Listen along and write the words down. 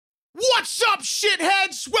What's up,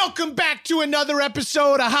 shitheads? Welcome back to another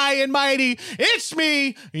episode of High and Mighty. It's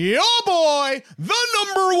me, your boy, the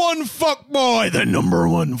number one fuckboy. The number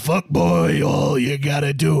one fuckboy. All you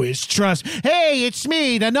gotta do is trust. Hey, it's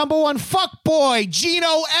me, the number one fuckboy,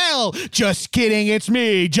 GINO L. Just kidding, it's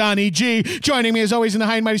me, Johnny G. Joining me as always in the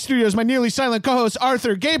High and Mighty Studios, my nearly silent co-host,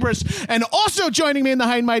 Arthur Gabris. And also joining me in the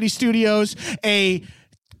High and Mighty Studios, a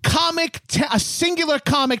singular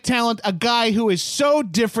comic talent, a guy who is so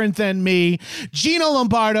different than me, GINO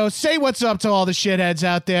Lombardo. Say what's up to all the shitheads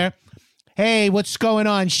out there. Hey, what's going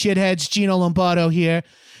on, shitheads? GINO Lombardo here.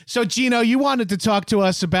 So, GINO, you wanted to talk to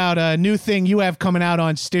us about a new thing you have coming out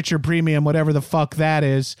on Stitcher Premium, whatever the fuck that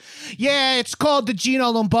is. Yeah, it's called the GINO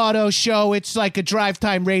Lombardo Show. It's like a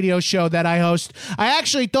drive-time radio show that I host. I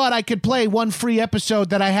actually thought I could play one free episode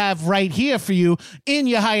that I have right here for you in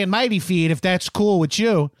your High and Mighty feed, if that's cool with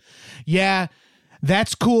you. Yeah,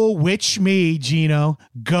 that's cool with me, GINO.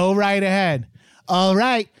 Go right ahead. All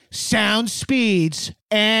right, sound speeds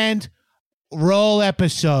and roll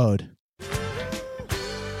episode.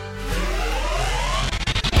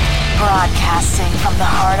 Broadcasting from the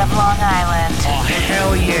heart of Long Island. Oh,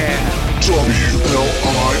 hell yeah. WLIR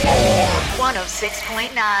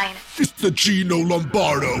 106.9. It's the GINO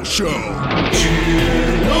Lombardo Show.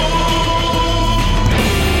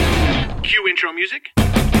 Cue intro music.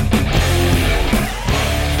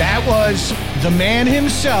 That was the man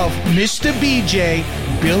himself, Mr. BJ,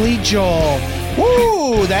 Billy Joel.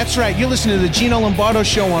 Woo! That's right. You're listening to the GINO Lombardo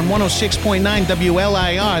Show on 106.9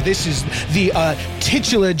 WLIR. This is the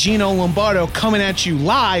titular GINO Lombardo coming at you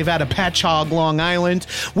live out of Patchogue, Long Island.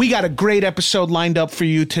 We got a great episode lined up for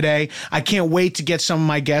you today. I can't wait to get some of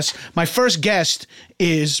my guests. My first guest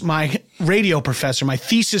is my radio professor, my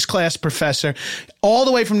thesis class professor, all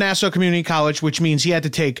the way from Nassau Community College, which means he had to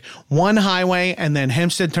take one highway and then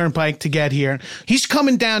Hempstead Turnpike to get here. He's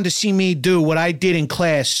coming down to see me do what I did in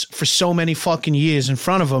class for so many fucking years in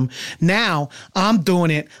front of him. Now I'm doing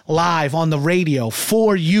it live on the radio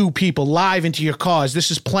for you people, live into your cars. This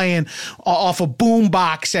is playing off a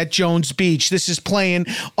boombox at Jones Beach. This is playing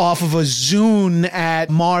off of a Zune at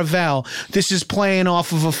Marvell. This is playing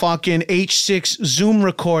off of a fucking H6 Zoom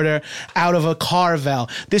recorder out of a Carvel.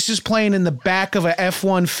 This is playing in the back of a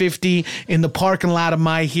F-150 in the parking lot of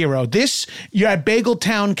My Hero. This, you're at Bagel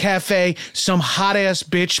Town Cafe, some hot-ass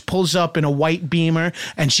bitch pulls up in a white Beamer,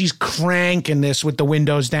 and she's cranking this with the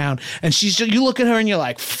windows down. And you look at her and you're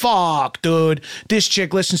like, fuck, dude, this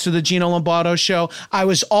chick listens to the GINO Lombardo Show. I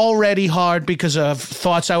was already hard because of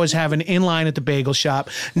thoughts I was having in line at the bagel shop.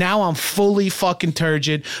 Now I'm fully fucking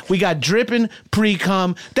turgid. We got dripping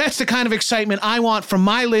pre-cum. That's the kind of excitement I want from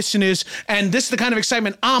my listeners, and this is the kind of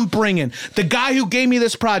excitement I'm bringing. The guy who gave me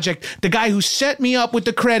this project, the guy who set me up with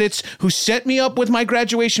the credits, who set me up with my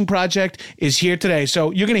graduation project, is here today.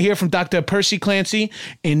 So you're going to hear from Dr. Percy Clancy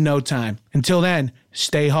in no time. Until then,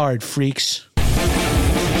 stay hard, freaks.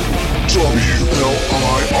 WLIR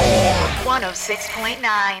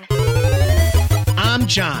 106.9. I'm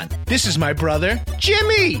John. This is my brother,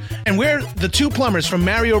 Jimmy. And we're the two plumbers from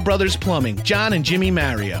Mario Brothers Plumbing, John and Jimmy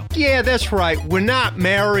Mario. Yeah, that's right. We're not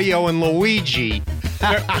Mario and Luigi.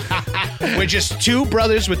 We're just two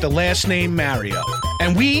brothers with the last name Mario.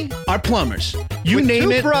 And we are plumbers. You name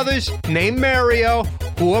two it. Brothers named Mario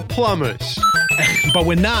who are plumbers. But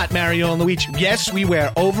we're not Mario and Luigi. Yes, we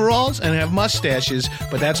wear overalls and have mustaches,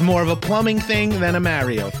 but that's more of a plumbing thing than a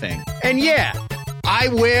Mario thing. And yeah, I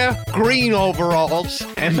wear green overalls,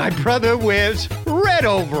 and my brother wears red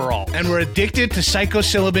overalls. And we're addicted to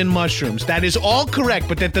psilocybin mushrooms. That is all correct,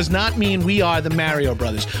 but that does not mean we are the Mario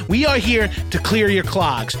Brothers. We are here to clear your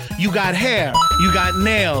clogs. You got hair, you got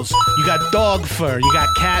nails, you got dog fur, you got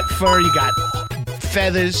cat fur, you got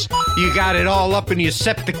feathers. You got it all up in your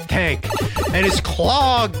septic tank, and it's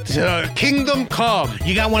clogged. Kingdom come.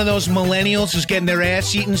 You got one of those millennials who's getting their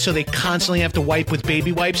ass eaten, so they constantly have to wipe with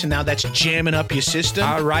baby wipes, and now that's jamming up your system.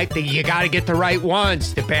 All right, you got to get the right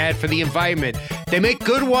ones. They're bad for the environment. They make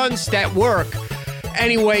good ones that work.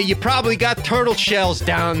 Anyway, you probably got turtle shells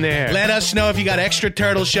down there. Let us know if you got extra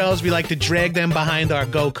turtle shells. We like to drag them behind our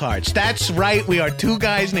go-karts. That's right. We are two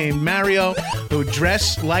guys named Mario who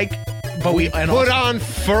dress like... But we put on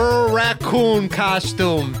fur raccoon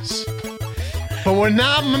costumes. But we're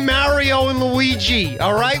not Mario and Luigi,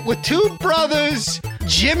 all right? We're two brothers,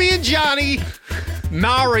 Jimmy and Johnny,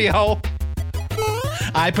 Mario.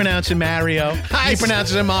 I pronounce it Mario. He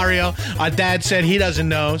pronounces it Mario. Our dad said he doesn't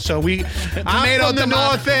know, so we... I'm from the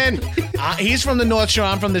North End. He's from the North Shore.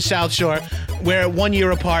 I'm from the South Shore. We're 1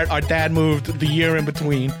 year apart. Our dad moved the year in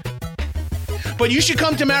between. But you should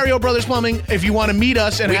come to Mario Brothers Plumbing if you want to meet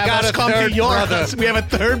us and We have got us a come to third your brother. house. We have a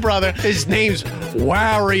third brother, His name's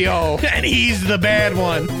Wario. and he's the bad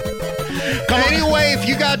one. Come on. Anyway, if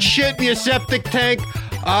you got shit in your septic tank,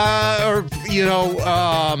 Yeah,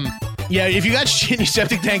 if you got shit in your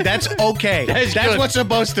septic tank, that's okay. That's That's good. what's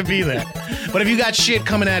supposed to be there. But if you got shit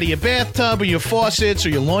coming out of your bathtub or your faucets or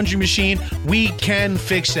your laundry machine, we can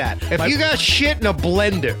fix that. if you got shit in a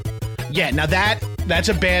blender, Yeah, now that's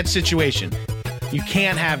a bad situation. You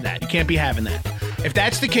can't have that. You can't be having that. If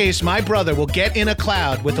that's the case, my brother will get in a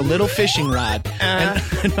cloud with a little fishing rod and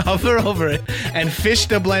hover over it and fish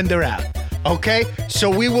the blender out. okay? So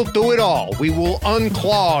we will do it all. We will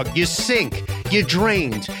unclog your sink, your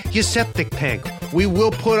drains, your septic tank. We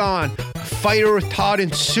will put on fire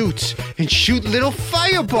retardant suits and shoot little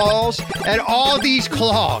fireballs at all these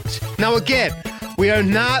clogs. Now again, we are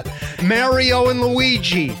not Mario and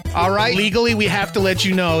Luigi, all right? Legally, we have to let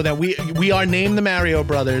you know that we are named the Mario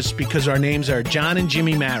Brothers because our names are John and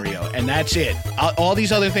Jimmy Mario, and that's it. All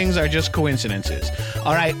these other things are just coincidences.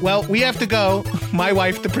 All right, well, we have to go. My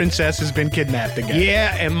wife, the princess, has been kidnapped again.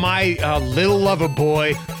 Yeah, and my little lover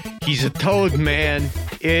boy, he's a toad man,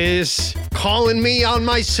 is calling me on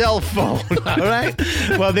my cell phone. All right?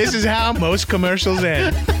 Well, this is how most commercials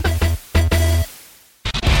end.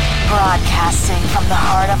 Broadcasting from the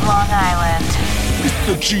heart of Long Island.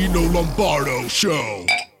 The Gino Lombardo Show.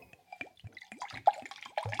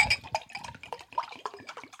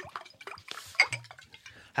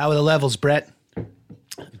 How are the levels, Brett?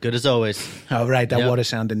 Good as always. All right, that Yep. water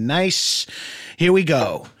sounded nice. Here we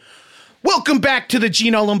go. Welcome back to the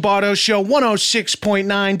Gino Lombardo Show,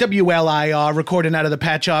 106.9 WLIR, recording out of the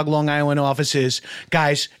Patchogue, Long Island offices.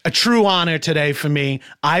 Guys, a true honor today for me.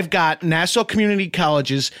 I've got Nassau Community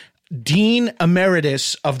College's Dean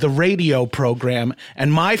Emeritus of the radio program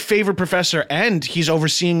and my favorite professor, and he's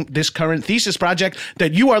overseeing this current thesis project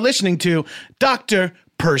that you are listening to, Dr.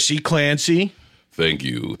 Percy Clancy. Thank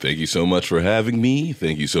you. Thank you so much for having me.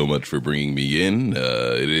 Thank you so much for bringing me in.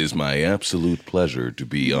 It is my absolute pleasure to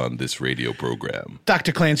be on this radio program.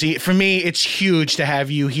 Dr. Clancy, for me, it's huge to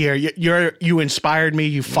have you here. You inspired me,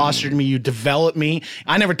 you fostered me, you developed me.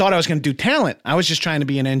 I never thought I was going to do talent. I was just trying to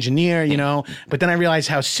be an engineer, you know, but then I realized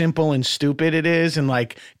how simple and stupid it is, and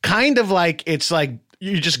it's like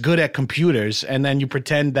you're just good at computers, and then you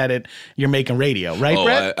pretend that you're making radio, right,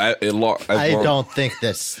 Brett? I don't think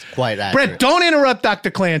that's quite accurate. Brett, don't interrupt Dr.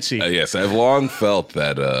 Clancy. Yes, I've long felt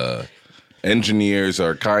that engineers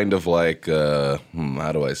are kind of like, how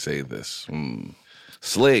do I say this?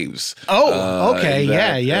 Slaves. Oh, okay,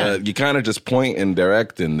 yeah. You kind of just point and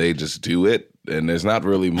direct, and they just do it. And there's not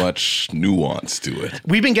really much nuance to it.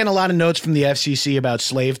 We've been getting a lot of notes from the FCC about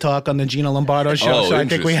slave talk on the Gino Lombardo Show, Oh, so I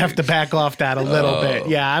think we have to interesting. back off that a little bit.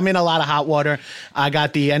 Yeah, I'm in a lot of hot water. I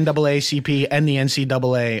got the NAACP and the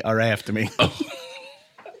NCAA are after me.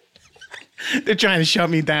 They're trying to shut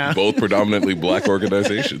me down. Both predominantly black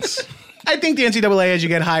organizations. I think the NCAA, as you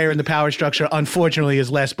get higher in the power structure, unfortunately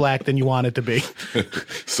is less black than you want it to be.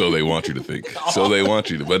 So they want you to think. So they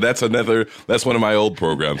want you to. But that's one of my old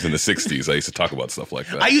programs in the 60s. I used to talk about stuff like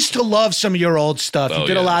that. I used to love some of your old stuff. You Oh,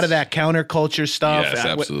 did a lot yes. of that counterculture stuff. Yes,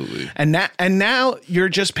 absolutely. And now you're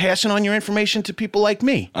just passing on your information to people like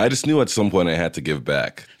me. I just knew at some point I had to give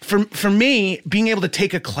back. For me, being able to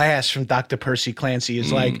take a class from Dr. Percy Clancy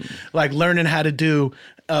is like learning how to do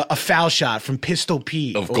a foul shot from Pistol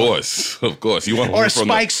Pete. Of course. You want to Or learn a from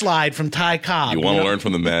spike slide from Ty Cobb. You want know? to learn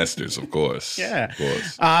from the masters, of course. Yeah. Of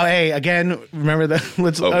course. Hey, again, remember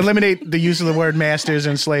let's eliminate the use of the word masters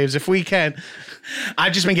and slaves if we can.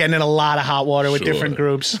 I've just been getting in a lot of hot water with Sure. different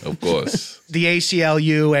groups. Of course. The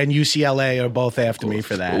ACLU and UCLA are both after me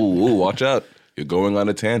for that. Ooh, watch out. You're going on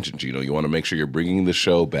a tangent, Gino. You want to make sure you're bringing the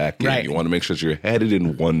show back in. Right. You want to make sure that you're headed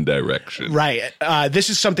in one direction. Right. This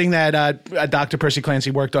is something that Dr. Percy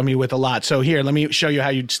Clancy worked on me with a lot. So here, let me show you how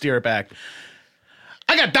you'd steer it back.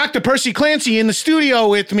 I got Dr. Percy Clancy in the studio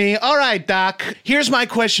with me. All right, Doc. Here's my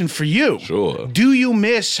question for you. Sure. Do you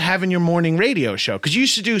miss having your morning radio show? Because you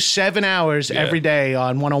used to do 7 hours every day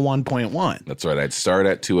on 101.1. That's right. I'd start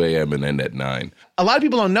at 2 a.m. and end at 9. A lot of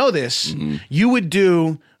people don't know this. Mm-hmm. You would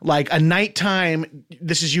do like a nighttime,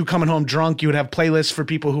 this is you coming home drunk. You would have playlists for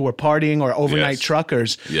people who were partying or overnight Yes.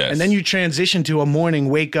 truckers. Yes. And then you transition to a morning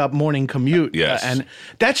wake up, morning commute. Yes. And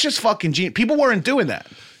that's just fucking genius. People weren't doing that.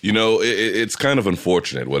 You know, it's kind of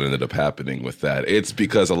unfortunate what ended up happening with that. It's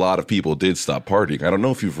because a lot of people did stop partying. I don't know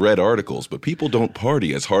if you've read articles, but people don't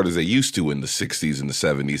party as hard as they used to in the 60s and the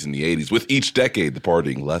 70s and the 80s. With each decade, the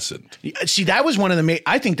partying lessened. See, that was one of the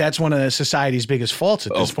I think that's one of society's biggest faults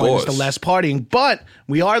at this point, is the less partying. But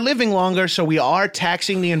we are living longer, so we are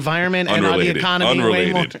taxing the environment and the economy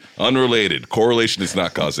way more. Unrelated. Correlation is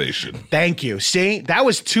not causation. Thank you. See, that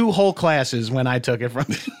was 2 whole classes when I took it from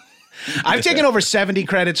I've taken over 70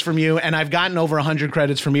 credits from you, and I've gotten over 100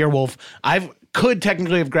 credits from Earwolf. Could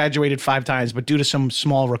technically have graduated 5 times, but due to some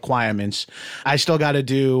small requirements, I still got to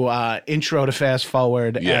do Intro to Fast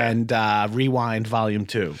Forward and Rewind Volume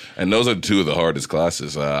 2. And those are 2 of the hardest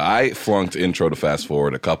classes. I flunked Intro to Fast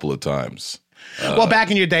Forward a couple of times. Well, back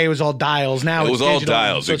in your day, it was all dials. Now it was all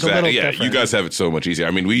dials, so exactly. Yeah, you guys have it so much easier.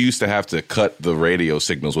 I mean, we used to have to cut the radio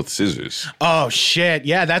signals with scissors. Oh, shit.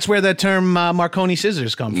 Yeah, that's where the term Marconi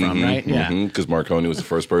scissors come from, right? Yeah. Because Marconi was the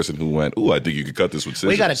first person who went, ooh, I think you could cut this with scissors.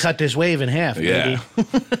 We got to cut this wave in half, baby.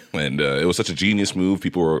 And it was such a genius move.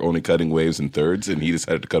 People were only cutting waves in thirds, and he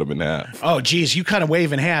decided to cut them in half. Oh, geez. You cut a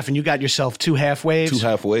wave in half, and you got yourself 2 half waves? 2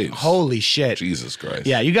 half waves. Holy shit. Jesus Christ.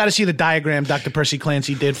 Yeah, you got to see the diagram Dr. Percy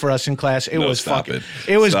Clancy did for us in class. It was fucking...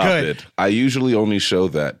 It was good. It. I usually only show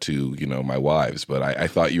that to, my wives, but I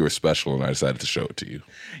thought you were special, and I decided to show it to you.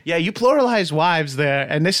 Yeah, you pluralize wives there,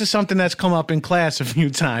 and this is something that's come up in class a few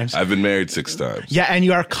times. I've been married 6 times. Yeah, and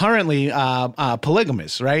you are currently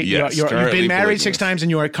polygamous, right? Yes, you've been married polygamous. 6 times,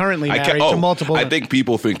 and you are currently married to multiple. I think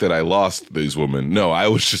people think that I lost these women. No, I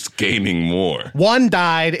was just gaining more. One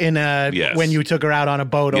died in when you took her out on a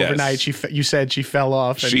boat overnight. You said she fell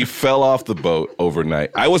off. She fell off the boat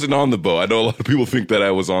overnight. I wasn't on the boat. I know a lot of people think that I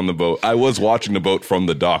was on the boat. I was watching the boat from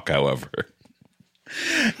the dock, however.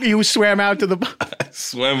 You swam out to the boat? I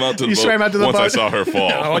swam out to the boat. You swam out to the boat? Once I saw her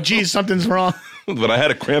fall. Oh, geez, something's wrong. But I had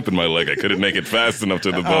a cramp in my leg. I couldn't make it fast enough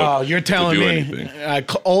to the boat. Oh, you're telling me.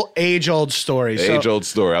 Age-old story. Age-old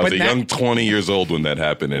story. I was a young 20 years old when that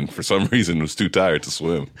happened, and for some reason was too tired to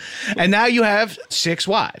swim. And now you have 6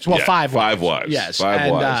 wives. Well, 5 wives. 5 wives. Yes.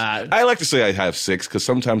 5 wives. I like to say I have 6 because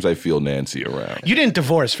sometimes I feel Nancy around. You didn't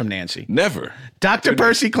divorce from Nancy. Never. Dr.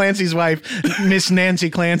 Percy Clancy's wife, Miss Nancy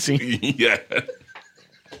Clancy. Yeah.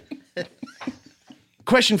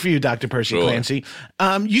 Question for you, Dr. Percy Clancy.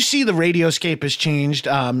 You see the radioscape has changed.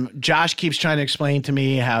 Josh keeps trying to explain to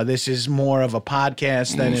me how this is more of a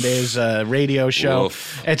podcast than it is a radio show.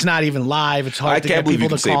 Oof. It's not even live. It's hard to get people to call. I can't believe you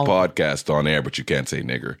can say podcast on air, but you can't say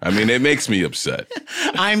nigger. I mean, it makes me upset.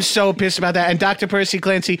 I'm so pissed about that. And Dr. Percy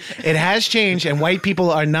Clancy, it has changed, and white people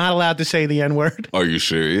are not allowed to say the N-word. Are you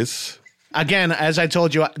serious? Again, as I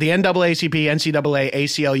told you, the NAACP, NCAA,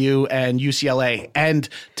 ACLU, and UCLA, and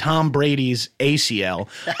Tom Brady's ACL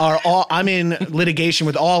are all. I'm in litigation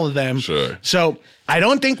with all of them. Sure. So I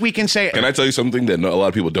don't think we can say. Can I tell you something that a lot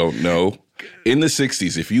of people don't know? In the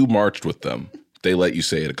 60s, if you marched with them, they let you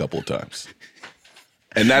say it a couple of times.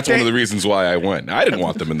 And that's one of the reasons why I went. I didn't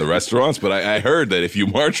want them in the restaurants, but I heard that if you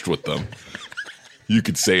marched with them, you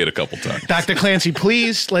could say it a couple times. Dr. Clancy,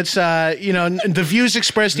 please, let's, the views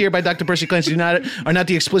expressed here by Dr. Percy Clancy are not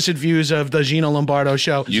the explicit views of the Gino Lombardo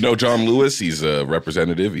show. You know John Lewis? He's a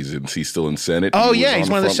representative. He's still in Senate. Oh, yeah, he's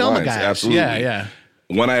one of the Selma guys. Absolutely. Yeah.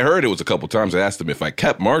 When I heard it was a couple times, I asked him if I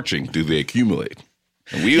kept marching, do they accumulate?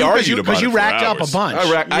 And we argued about it because you racked up a bunch.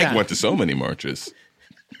 I went to so many marches.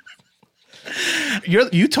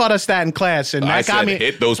 You taught us that in class, and that I got said, me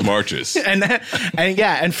hit those marches.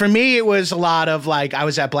 and for me, it was a lot of like I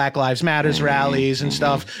was at Black Lives Matters rallies and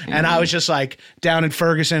stuff, and I was just like down in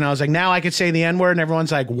Ferguson. I was like, now I could say the N-word, and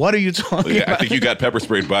everyone's like, "What are you talking about?" I think you got pepper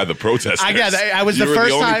sprayed by the protesters. I was the first time.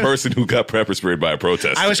 You were the only person who got pepper sprayed by a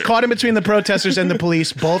protester. I was caught in between the protesters and the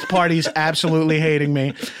police. Both parties absolutely hating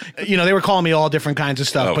me. They were calling me all different kinds of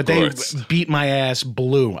stuff, but they beat my ass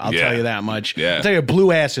blue. I'll tell you that much. Yeah. I'll tell you,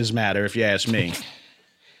 blue asses matter if you ask me.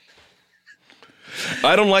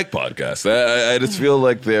 I don't like podcasts. I just feel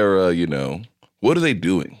like they're, what are they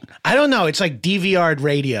doing? I don't know. It's like DVR'd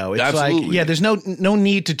radio. It's Absolutely. like, there's no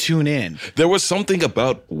need to tune in. There was something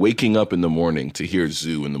about waking up in the morning to hear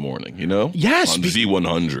Zoo in the morning, Yes. On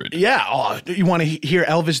Z100. Yeah. Oh, you want to hear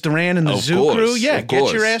Elvis Duran and the Zoo crew? Yeah,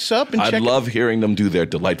 get your ass up and check it. I love hearing them do their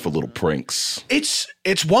delightful little pranks.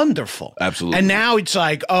 It's wonderful. Absolutely. And now it's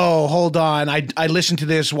like, oh, hold on. I listen to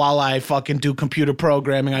this while I fucking do computer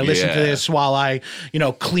programming. I listen to this while I,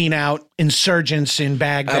 clean out insurgents in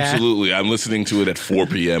Baghdad. Absolutely. I'm listening to it at 4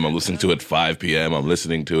 p.m. I'm listening to it at 5 p.m. I'm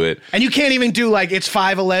listening to it. And you can't even do like it's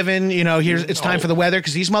 5:11, it's time for the weather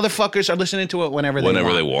because these motherfuckers are listening to it whenever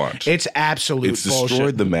they want. It's absolute bullshit. It's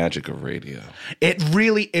destroyed the magic of radio. It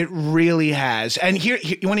really has. And here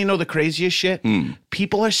you want to know the craziest shit?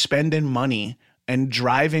 People are spending money and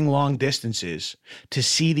driving long distances to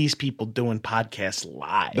see these people doing podcasts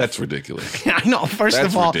live. That's ridiculous. I know. First That's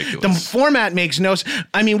of all, ridiculous. the format makes no sense.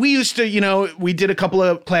 I mean, we used to, we did a couple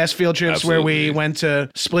of class field trips where we Absolutely. went to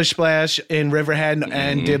Splish Splash in Riverhead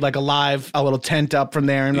and did like a little tent up from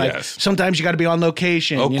there. And like Yes. sometimes you got to be on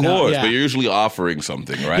location. Of you know? course, Yeah. but you're usually offering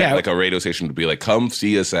something, right? Yeah. Like a radio station would be like, come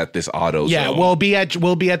see us at this auto Yeah, zone. we'll be at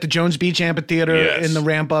the Jones Beach Amphitheater Yes. in the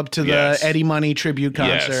ramp up to the Yes. Eddie Money tribute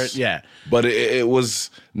concert. Yes. Yeah. But it was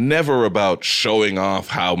never about showing off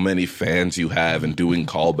how many fans you have and doing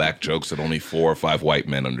callback jokes that only 4 or 5 white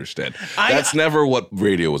men understand. That's never what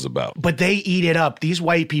radio was about. But they eat it up. These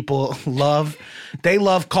white people love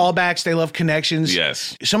callbacks. They love connections.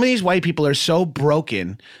 Yes. Some of these white people are so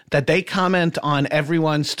broken that they comment on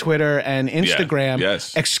everyone's Twitter and Instagram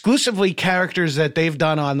Yes. exclusively characters that they've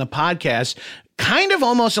done on the podcast, kind of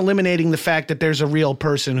almost eliminating the fact that there's a real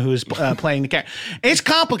person who's playing the character. It's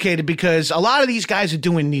complicated because a lot of these guys are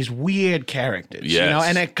doing these weird characters, Yes.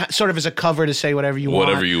 and it sort of is a cover to say whatever you want.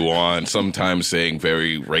 Whatever you want, sometimes saying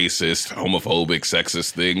very racist, homophobic,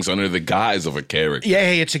 sexist things under the guise of a character. Yeah,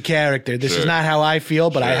 hey, it's a character. This is Sure. not how I feel,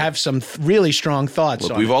 but I Sure. have some really strong thoughts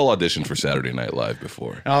Look, on we've it. all auditioned for Saturday Night Live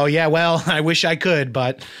before. Oh, yeah, well, I wish I could,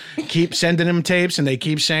 but keep sending them tapes, and they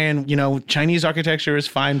keep saying, Chinese architecture is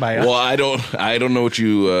fine by us. Well, I don't know what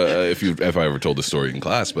you if I ever told the story in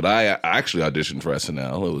class, but I actually auditioned for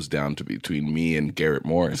SNL. It was down to between me and Garrett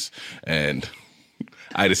Morris, and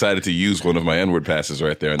I decided to use one of my N-word passes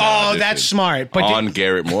right there. In that audition that's smart. But on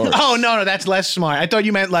Garrett Morris. Oh, no, that's less smart. I thought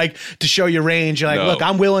you meant like to show your range. You're like, No. look,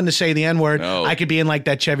 I'm willing to say the N-word. No. I could be in like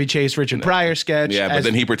that Chevy Chase, Richard Pryor sketch. Yeah, but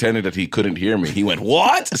then he pretended that he couldn't hear me. He went,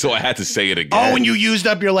 "What?" So I had to say it again. Oh, and you used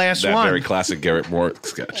up your last that one. very classic Garrett Morris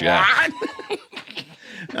sketch. Yeah.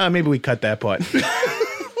 Maybe we cut that part.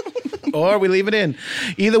 Or we leave it in.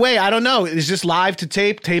 Either way, I don't know. Is this live to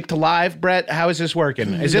tape to live, Brett? How is this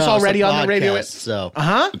working? Is this No, it's already a on the radio? podcast, So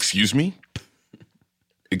Excuse me.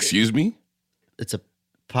 Excuse me. it's a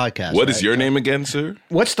podcast. What is right? your name again, sir?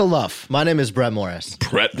 What's the luff? My name is Brett Morris.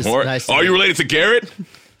 Brett This is Morris. nice to Are meet you you. related to Garrett?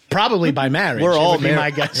 Probably by marriage. We're It all would be married.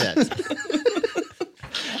 my guess. Yes.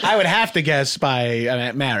 I would have to guess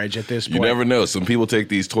by marriage at this point. You never know. Some people take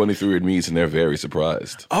these 23andMe's and they're very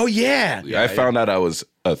surprised. Oh, yeah. I found out I was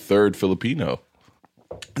a third Filipino.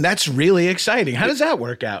 That's really exciting. How does that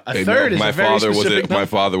work out? A And third is my a very father was specific my number.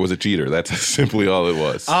 father was a cheater. That's simply all it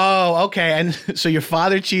was. Oh, okay. And so your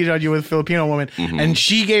father cheated on you with a Filipino woman, and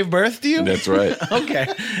she gave birth to you? That's right. Okay.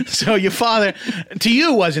 So your father, to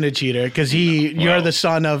you, wasn't a cheater because you're Well, the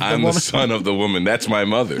son of the I'm woman. the son of the woman. That's my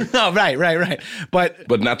mother. Oh, right. But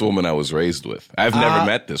But not the woman I was raised with. I've never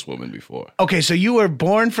met this woman before. okay, so you were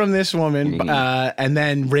born from this woman and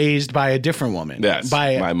then raised by a different woman. Yes,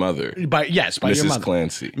 by my mother. By your Mrs. mother,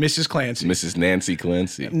 Clancy. Mrs. Clancy. Mrs. Nancy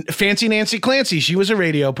Clancy. Fancy Nancy Clancy. She was a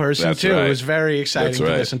radio person That's too. right. It was very exciting That's to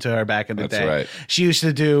right. listen to her back in the That's day. right. She used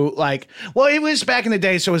to do it was back in the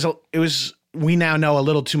day, so it was we now know a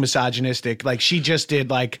little too misogynistic. Like she just did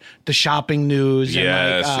like the shopping news.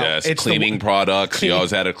 Yes, and yes. It's Cleaning products. She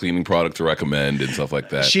always had a cleaning product to recommend and stuff like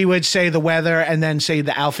that. She would say the weather and then say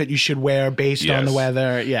the outfit you should wear based on the Yes.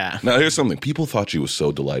 weather. Yeah. Now, here's something. People thought she was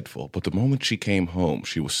so delightful, but the moment she came home,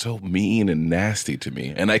 she was so mean and nasty to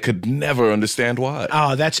me, and I could never understand why.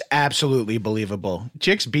 Oh, that's absolutely believable.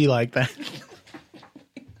 Chicks be like that.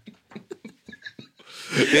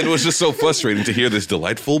 It was just so frustrating to hear this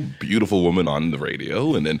delightful, beautiful woman on the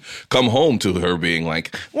radio and then come home to her being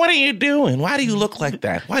like, "What are you doing? Why do you look like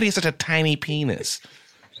that? Why do you have such a tiny penis?"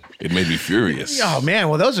 It made me furious. Oh man,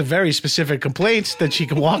 well those are very specific complaints that she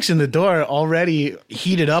walks in the door already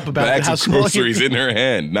heated up about Bags how of small groceries in her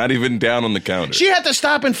hand, not even down on the counter. She had to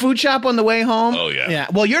stop and food shop on the way home. Oh, yeah. Yeah.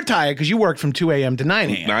 Well, you're tired because you worked from 2 a.m. to 9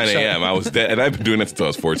 a.m. 9 so- a.m. I was dead, and I've been doing that since I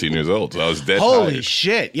was 14 years old. So I was dead Holy tired.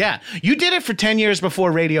 shit! Yeah, you did it for 10 years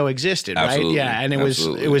before radio existed, right? Absolutely. Yeah, and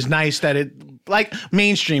Absolutely. it was nice that it like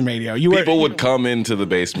mainstream radio. People would come into the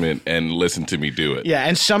basement and listen to me do it. Yeah,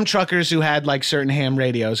 and some truckers who had like certain ham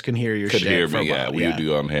radios can hear your Could shit. hear for a me, yeah. while. We would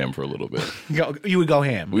go on ham for a little bit. You would go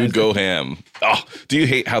ham. We would go ham. Oh, do you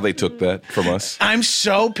hate how they took that from us? I'm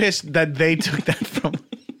so pissed that they took that from.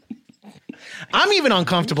 I'm even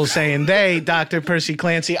uncomfortable saying they, Dr. Percy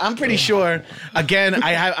Clancy. I'm pretty sure, again,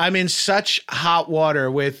 I'm in such hot water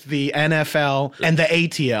with the NFL and the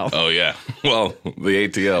ATL. Oh, yeah. Well, the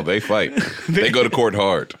ATL, they fight. They go to court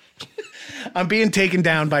hard. I'm being taken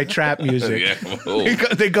down by trap music. Yeah. Well,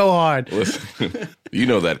 They go hard. listen, you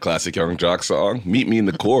know that classic Young Jock song? Meet me in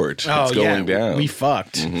the court. It's going down. We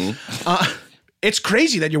fucked. it's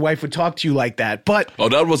crazy that your wife would talk to you like that. But Oh,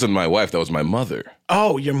 that wasn't my wife. That was my mother.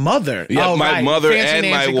 oh, your mother. Yeah, oh, my right. mother Fancy and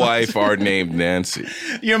Nancy my Claus. wife are named Nancy.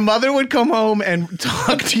 Your mother would come home and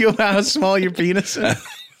talk to you about how small your penis is.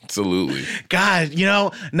 Absolutely. God,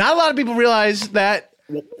 not a lot of people realize that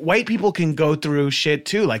white people can go through shit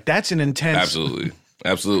too. Like that's an intense.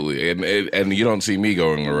 Absolutely. And you don't see me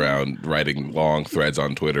going around writing long threads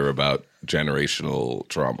on Twitter about generational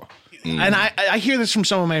trauma. And I hear this from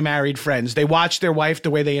some of my married friends. They watch their wife, the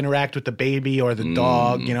way they interact with the baby or the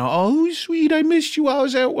dog, oh, sweet, I missed you. I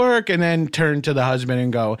was at work. And then turn to the husband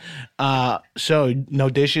and go, so no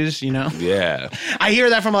dishes, Yeah. I hear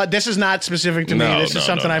that from, this is not specific to me. No, This is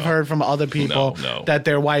something I've heard from other people No. that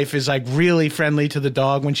their wife is like really friendly to the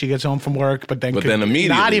dog when she gets home from work, but then immediately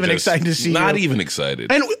not even just excited to see not you. even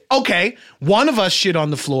excited. And okay, one of us shit on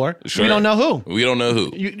the floor. Sure. We don't know who. We don't know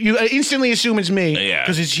who. You instantly assume it's me Yeah.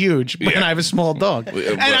 because it's huge, but Yeah. I have a small dog.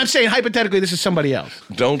 And I'm saying hypothetically, this is somebody else.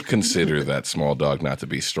 Don't consider that small dog not to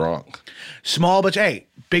be strong. Small, but hey,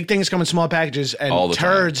 big things come in small packages, and All the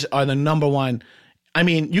turds are the number one. I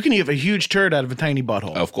mean, you can have a huge turd out of a tiny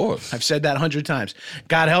butthole. Of course. I've said that 100 times.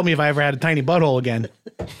 God help me if I ever had a tiny butthole again.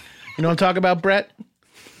 You know what I'm talking about, Brett?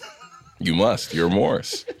 You must. You're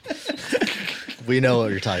Morris. We know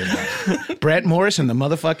what you're talking about. Brett Morris and the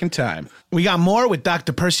motherfucking time. We got more with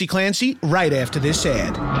Dr. Percy Clancy right after this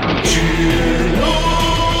ad.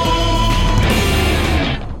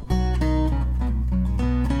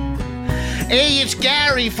 Hey, it's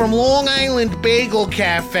Gary from Long Island Bagel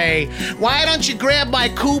Cafe. Why don't you grab my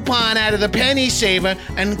coupon out of the penny saver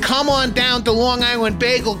and come on down to Long Island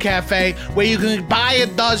Bagel Cafe, where you can buy a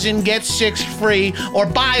dozen, get 6 free, or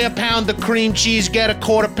buy a pound of cream cheese, get a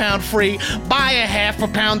quarter pound free, buy a half a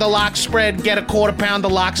pound of lox spread, get a quarter pound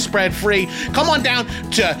of lox spread free. Come on down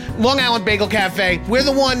to Long Island Bagel Cafe. We're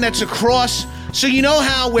the one that's across. So you know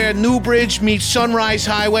how where Newbridge meets Sunrise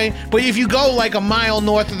Highway? But if you go like a mile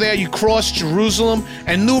north of there, you cross Jerusalem,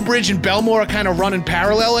 and Newbridge and Belmore are kind of running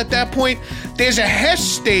parallel at that point. There's a Hess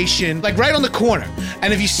station, like right on the corner.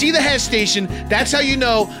 And if you see the Hess station, that's how you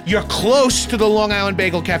know you're close to the Long Island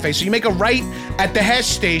Bagel Cafe. So you make a right at the Hess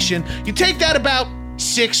station. You take that about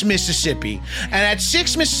 6 Mississippi. And at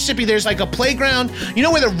 6 Mississippi, there's like a playground. You know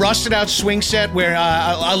where the rusted out swing set where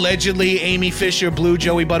allegedly Amy Fisher blew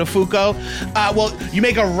Joey Buttafuoco? Well, you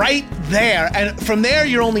make a right there. And from there,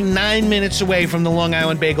 you're only 9 minutes away from the Long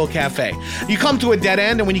Island Bagel Cafe. You come to a dead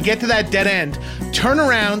end, and when you get to that dead end, turn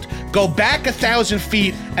around, go back 1,000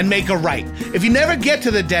 feet, and make a right. If you never get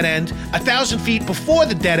to the dead end, 1,000 feet before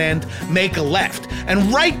the dead end, make a left.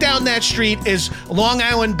 And right down that street is Long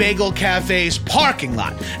Island Bagel Cafe's parking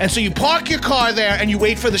lot. And so you park your car there and you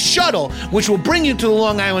wait for the shuttle, which will bring you to the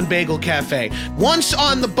Long Island Bagel Cafe. Once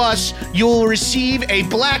on the bus, you will receive a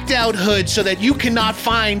blacked out hood so that you cannot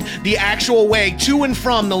find the actual way to and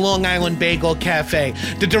from the Long Island Bagel Cafe.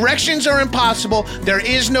 The directions are impossible. There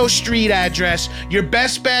is no street address. Your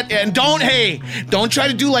best bet, and don't try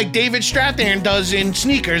to do like David Strathairn does in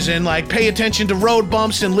Sneakers and like pay attention to road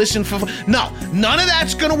bumps and listen for. No, none of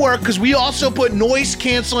that's gonna work, because we also put noise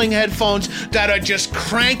canceling headphones that are just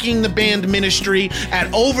cranking the band Ministry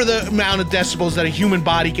at over the amount of decibels that a human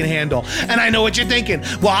body can handle. And I know what you're thinking.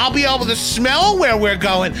 Well, I'll be able to smell where we're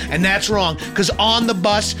going. And that's wrong, because on the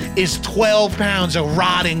bus is 12 pounds of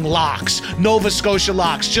rotting locks, Nova Scotia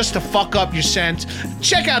locks, just to fuck up your scent.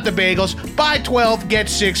 Check out the bagels. Buy 12, get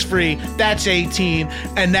 6 free. That's 18,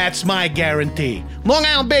 and that's my guarantee. Long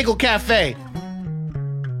Island Bagel Cafe.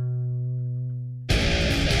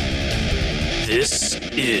 This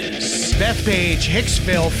is Bethpage,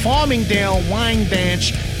 Hicksville, Farmingdale,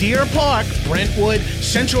 Wyandanch, Deer Park, Brentwood,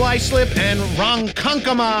 Central Islip, and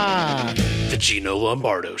Ronkonkoma. the GINO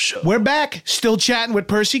Lombardo Show. We're back, still chatting with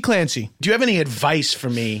Percy Clancy. Do you have any advice for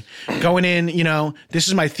me going in? This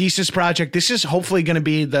is my thesis project. This is hopefully going to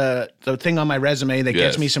be the thing on my resume that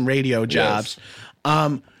gets me some radio jobs.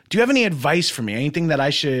 Yes. Do you have any advice for me? Anything that I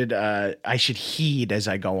should heed as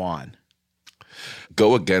I go on?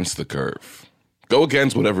 Go against the curve. Go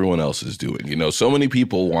against what everyone else is doing. So many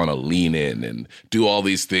people want to lean in and do all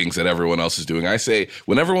these things that everyone else is doing. I say,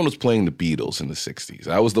 when everyone was playing the Beatles in the 60s,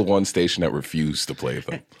 I was the one station that refused to play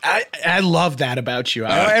them. I love that about you.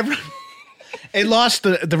 It lost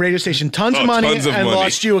the radio station tons of money and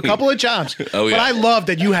lost you a couple of jobs. Oh, yeah. But I love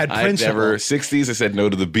that you had principles. 60s, I said no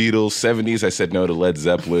to the Beatles. 70s, I said no to Led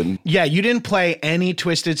Zeppelin. Yeah, you didn't play any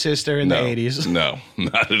Twisted Sister in the 80s. No,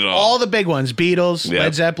 not at all. All the big ones, Beatles,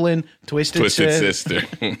 Led Zeppelin, Twisted Sister.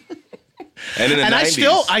 And in the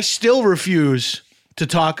 90s. I still refuse to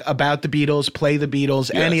talk about the Beatles, play the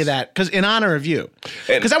Beatles, any of that, because in honor of you.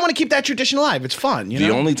 Because I want to keep that tradition alive. It's fun, you know?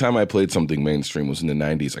 The only time I played something mainstream was in the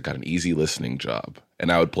 90s. I got an easy listening job,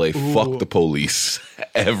 and I would play Fuck the Police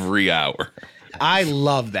every hour. I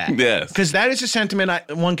love that. Yes. Because that is a sentiment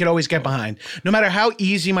one could always get behind. No matter how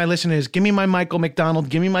easy my listening is, give me my Michael McDonald,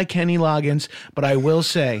 give me my Kenny Loggins, but I will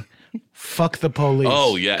say, fuck the police.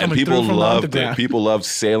 Oh, yeah. And people loved it. People loved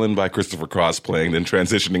Sailing by Christopher Cross playing, then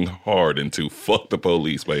transitioning hard into Fuck the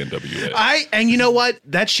Police by NWA. And you know what?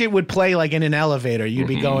 That shit would play like in an elevator. You'd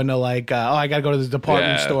be going to like, I got to go to the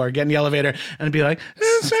department store, get in the elevator, and it'd be like,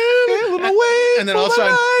 sailing away, and then all of a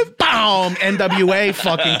sudden, boom, NWA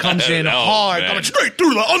fucking comes in hard, coming straight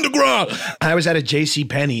through the underground. I was at a J.C.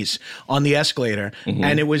 Penney's on the escalator,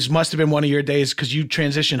 and it must have been one of your days because you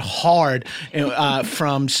transitioned hard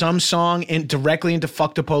from some song directly into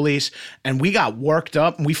Fuck the Police, and we got worked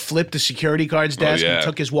up, and we flipped the security guard's desk and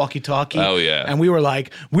took his walkie-talkie. Oh, yeah. And we were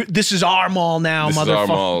like, this is our mall now, this motherfucker. This is our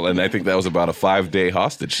mall, and I think that was about a 5-day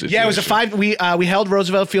hostage situation. Yeah, it was a we held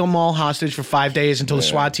Roosevelt Field Mall hostage for 5 days until the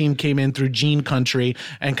SWAT team came in through Gene Country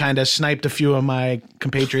and kind of sniped a few of my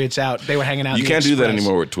compatriots out. They were hanging out. You can't do that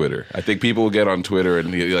anymore with Twitter. I think people will get on Twitter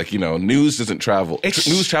and like, news doesn't travel.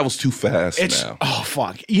 News travels too fast now. Oh,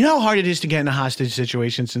 fuck. You know how hard it is to get in a hostage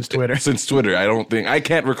situation since Twitter? Since Twitter, I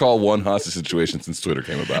can't recall one hostage situation since Twitter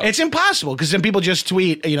came about. It's impossible because then people just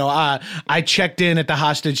tweet, I checked in at the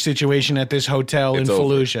hostage situation at this hotel in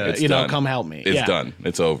Fallujah. Come help me. It's done.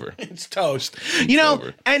 It's over. It's toast.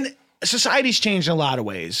 Over. And society's changed in a lot of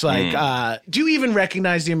ways. Like, do you even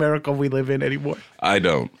recognize the America we live in anymore? I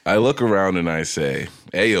don't. I look around and I say,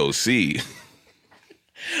 AOC.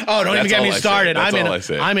 Oh, don't even get me started.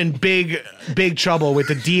 I'm in big trouble with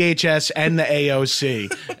the DHS and the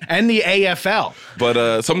AOC and the AFL.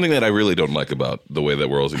 But something that I really don't like about the way that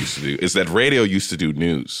world used to do is that radio used to do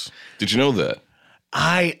news. Did you know that?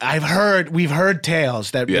 We've heard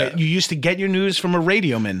tales that you used to get your news from a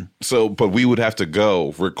radioman. But we would have to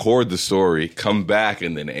go record the story, come back,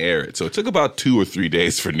 and then air it. So it took about 2 or 3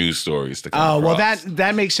 days for news stories to come across. Well,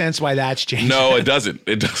 that makes sense why that's changed. No, it doesn't.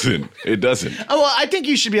 It doesn't. Oh, well, I think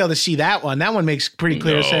you should be able to see that one. That one makes pretty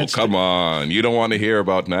clear sense. Come on. You don't want to hear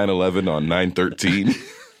about 9/11 on 9/13?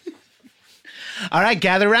 All right,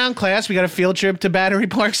 gather around, class. We got a field trip to Battery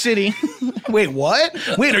Park City. Wait, what?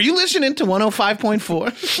 Wait, are you listening to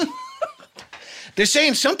 105.4? They're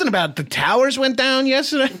saying something about the towers went down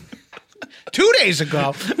yesterday. 2 days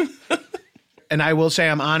ago. And I will say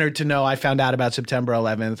I'm honored to know I found out about September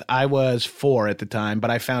 11th. I was 4 at the time, but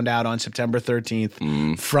I found out on September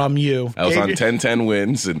 13th from you. I was on 10-10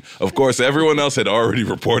 wins, and of course everyone else had already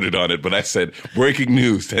reported on it, but I said, breaking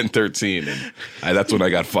news, 10-13, and that's when I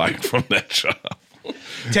got fired from that job.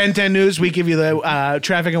 10-10 news, we give you the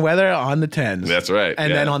traffic and weather on the 10s. That's right.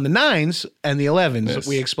 And then on the 9s and the 11s,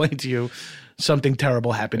 we explain to you something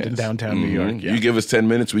terrible happened in downtown New York. Yeah. You give us 10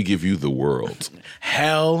 minutes, we give you the world.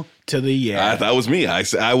 Hell to the yeah. That was me.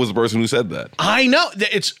 I was the person who said that. I know.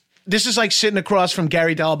 This is like sitting across from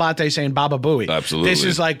Gary Delabate saying Baba Booey. Absolutely. This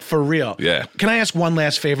is like for real. Yeah. Can I ask one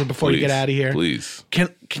last favor before you get out of here? Please.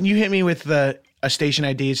 Can you hit me with a station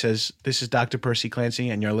ID that says, this is Dr. Percy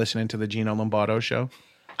Clancy and you're listening to the Gino Lombardo Show?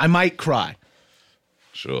 I might cry.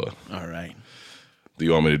 Sure. All right. Do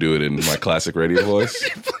you want me to do it in my classic radio voice?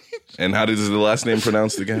 And how is the last name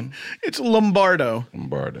pronounced again? It's Lombardo.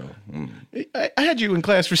 Lombardo. I had you in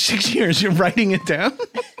class for 6 years. You're writing it down?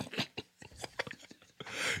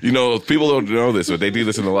 People don't know this, but they do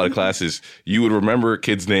this in a lot of classes. You would remember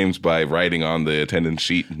kids' names by writing on the attendance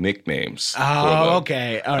sheet nicknames. Oh,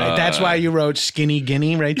 okay. All right. That's why you wrote Skinny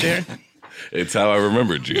Guinea right there? It's how I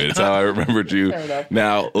remembered you.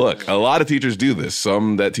 Now, look, a lot of teachers do this.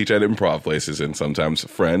 Some that teach at improv places, and sometimes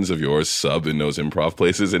friends of yours sub in those improv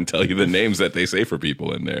places and tell you the names that they say for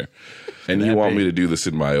people in there. And you want me to do this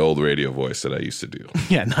in my old radio voice that I used to do.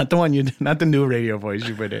 Yeah, not the new radio voice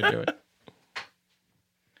you put into it.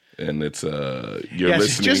 And it's you're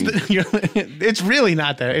listening. It's really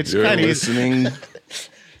not that. It's you're kind of listening.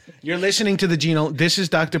 You're listening to the Gino. This is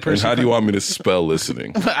Dr. Percy. And how do you want me to spell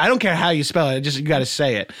listening? I don't care how you spell it. You got to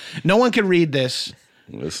say it. No one can read this.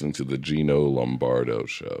 Listen to the Gino Lombardo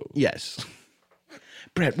Show. Yes.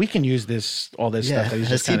 Brett, we can use all this stuff. That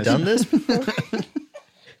Has he done this before?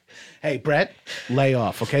 Hey, Brett, lay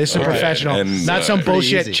off, okay? This is professional. And, not some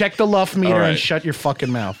bullshit. easy. Check the luff meter and shut your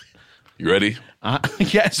fucking mouth. You ready?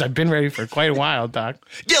 Yes, I've been ready for quite a while, Doc.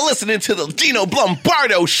 You're listening to the Gino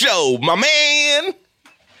Lombardo Show, my man.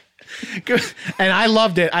 And I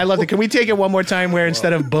loved it. Can we take it one more time where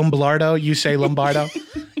instead of Bumbardo, you say Lombardo?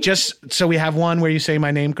 Just so we have one where you say my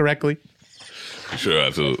name correctly. Sure,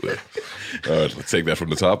 absolutely. All right, let's take that from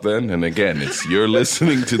the top then. And again, you're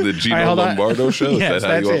listening to the Gino hold on. Lombardo Show. Yes, Is that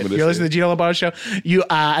how that's you want it. me to You're say listening to the Gino Lombardo Show. You,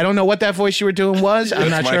 I don't know what that voice you were doing was. I'm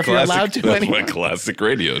not That's sure my if you're allowed to That's anymore. my classic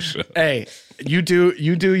radio show. Hey, you do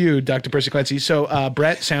you, Dr. Percy Clancy. So,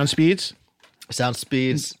 Brett, sound speeds. Sound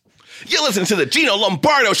speeds. You're listening to the Gino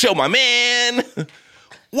Lombardo Show, my man.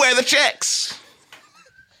 Where the checks?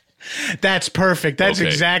 That's perfect. That's Okay.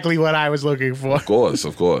 exactly what I was looking for. Of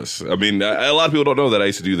course. I mean, a lot of people don't know that I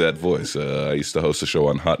used to do that voice. I used to host a show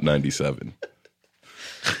on Hot 97.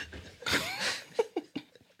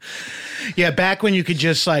 Yeah, back when you could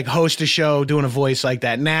just like host a show doing a voice like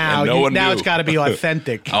that. Now, And no one now knew. it's got to be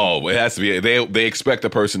authentic. Oh, it has to be. They expect a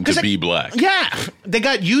person to be black. Yeah, they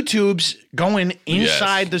got YouTubes going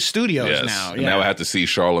inside Yes. the studios Yes. now. And Yeah. now I have to see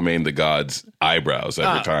Charlemagne the God's eyebrows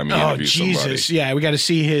every time he Oh, interviews Jesus. somebody. Yeah, we got to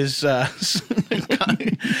see his.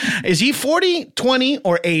 Is he 40, 20,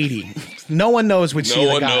 or 80? No one knows which No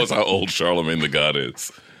one knows how old Charlemagne the God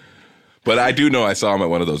is. But I do know I saw him at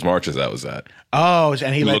one of those marches I was at. Oh,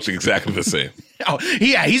 and he He lets looked exactly the same. Oh,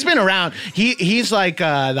 yeah, he's been around. He's like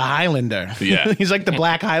the Highlander. Yeah. He's like the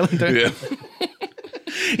Black Highlander. Yeah.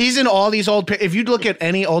 He's in all these old. If you look at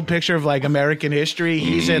any old picture of like American history,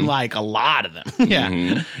 he's in like a lot of them.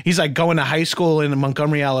 Yeah, he's like going to high school in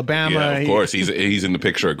Montgomery, Alabama. Yeah, of course. He's in the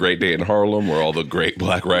picture of Great Day in Harlem where all the great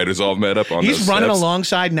black writers all met up on He's those running steps.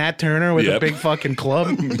 alongside Nat Turner with a Yep. big fucking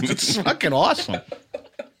club. It's fucking awesome.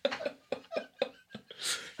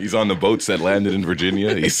 He's on the boats that landed in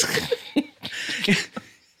Virginia. He's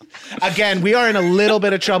Again, we are in a little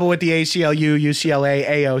bit of trouble with the ACLU, UCLA,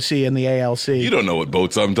 AOC, and the ALC. You don't know what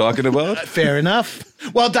boats I'm talking about. Fair enough.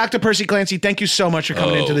 Well, Dr. Percy Clancy, thank you so much for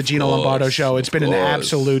coming into the Of Gino Lombardo course, Show. It's been of an course.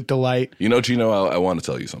 absolute delight. You know, Gino, I want to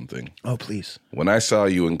tell you something. Oh, please. When I saw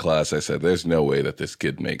you in class, I said, there's no way that this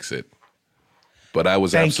kid makes it. But I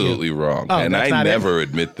was Thank absolutely you. wrong. Oh, and that's I not it. never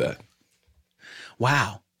admit that.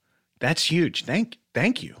 Wow. That's huge. Thank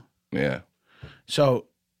you. Yeah. So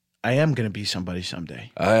I am going to be somebody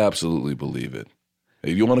someday. I absolutely believe it.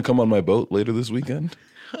 Hey, you want to come on my boat later this weekend?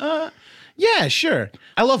 Yeah, sure.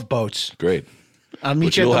 I love boats. Great. I'll meet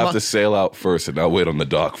But you you'll at the have to sail out first, and I'll wait on the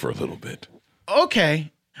dock for a little bit.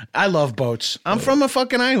 Okay. I love boats. I'm from a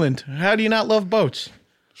fucking island. How do you not love boats?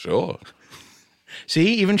 Sure.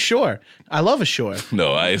 See, even shore. I love a shore.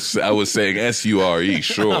 No, I was saying S-U-R-E,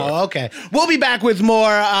 sure. Oh, okay. We'll be back with more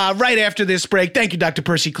right after this break. Thank you, Dr.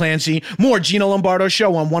 Percy Clancy. More Gino Lombardo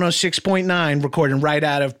Show on 106.9, recording right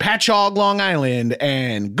out of Patchogue, Long Island.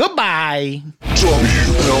 And goodbye.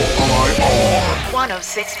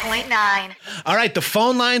 106.9. All right, the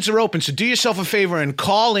phone lines are open, so do yourself a favor and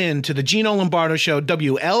call in to the Gino Lombardo Show,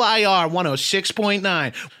 WLIR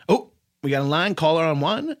 106.9. Oh, we got a line. Caller on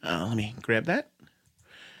one. Let me grab that.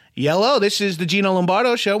 Yellow, this is the Gino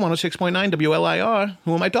Lombardo Show, 106.9 WLIR.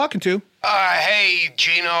 Who am I talking to? Hey,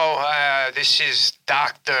 Gino, this is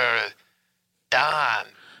Dr. Don.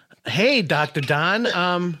 Hey, Dr.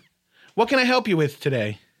 Don. What can I help you with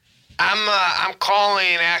today? I'm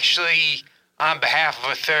calling actually on behalf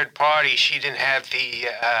of a third party. She didn't have the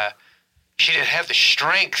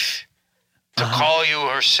strength to call you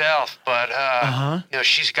herself, but you know,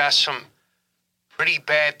 she's got some pretty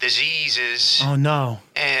bad diseases, Oh, no.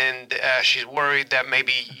 and she's worried that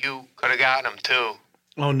maybe you could have gotten them too.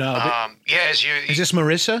 Oh, no. Yes, you. Is this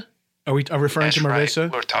Marissa? Are we referring That's to Marissa?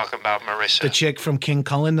 Right. We're talking about Marissa. The chick from King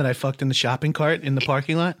Cullen that I fucked in the shopping cart in the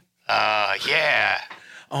parking lot? Yeah.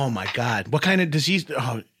 Oh, my God. What kind of disease?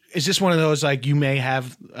 Oh, is this one of those, like, you may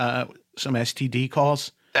have some STD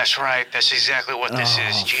calls? That's right. That's exactly what this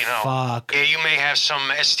is, Gino. Fuck. Yeah, you may have some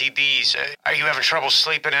STDs. Are you having trouble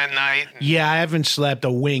sleeping at night? Yeah, I haven't slept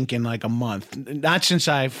a wink in like a month. Not since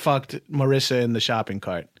I fucked Marissa in the shopping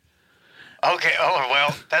cart. Okay. Oh,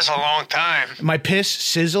 well, that's a long time. My piss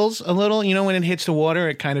sizzles a little. You know, when it hits the water,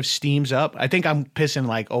 it kind of steams up. I think I'm pissing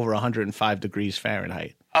like over 105 degrees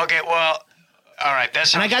Fahrenheit. Okay, well, all right.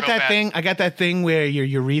 That's And I got that thing where your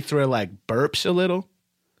urethra like burps a little.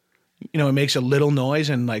 You know, it makes a little noise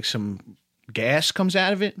and like some gas comes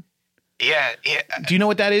out of it. Yeah. Do you know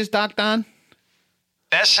what that is, Doc Don?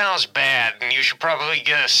 That sounds bad, and you should probably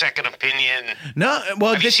get a second opinion. No,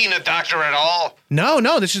 well, Have you seen a doctor at all? No.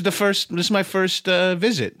 This is my first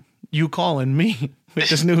visit. You calling me with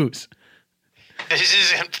this news?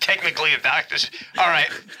 This isn't technically a doctor's. All right.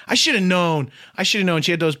 I should have known.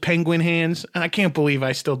 She had those penguin hands, and I can't believe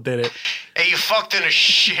I still did it. Hey, you fucked in a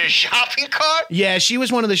shopping cart? Yeah,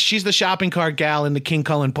 she's the shopping cart gal in the King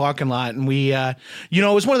Cullen parking lot. And we, it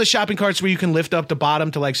was one of the shopping carts where you can lift up the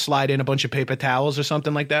bottom to like slide in a bunch of paper towels or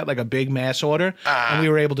something like that, like a big mass order. And we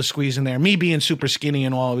were able to squeeze in there. Me being super skinny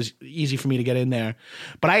and all, it was easy for me to get in there.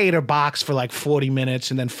 But I ate her box for like 40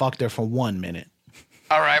 minutes and then fucked her for 1 minute.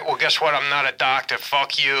 All right, well, guess what? I'm not a doctor.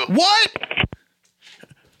 Fuck you. What?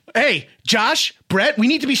 Hey, Josh, Brett, we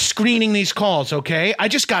need to be screening these calls, okay? I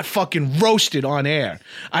just got fucking roasted on air.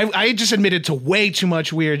 I just admitted to way too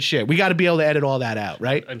much weird shit. We got to be able to edit all that out,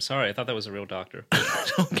 right? I'm sorry. I thought that was a real doctor.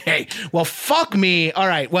 Okay. Well, fuck me. All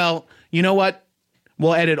right. Well, you know what?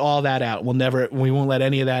 We'll edit all that out. We won't let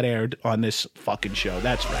any of that air on this fucking show.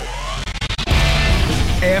 That's right.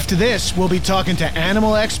 After this, we'll be talking to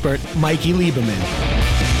animal expert Mikey Lieberman.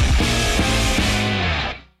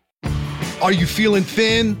 Are you feeling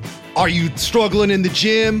thin? Are you struggling in the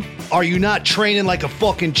gym? Are you not training like a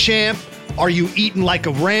fucking champ? Are you eating like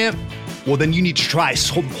a ramp? Well, then you need to try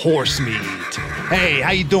some horse meat. Hey,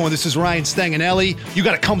 how you doing? This is Ryan Stanganelli. You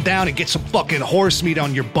gotta come down and get some fucking horse meat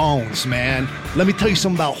on your bones, man. Let me tell you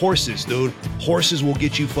something about horses, dude. Horses will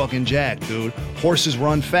get you fucking jacked, dude. Horses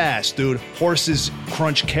run fast, dude. Horses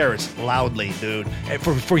crunch carrots loudly, dude. And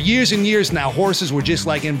for years and years now, horses were just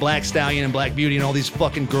like in Black Stallion and Black Beauty and all these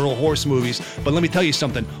fucking girl horse movies. But let me tell you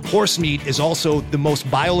something. Horse meat is also the most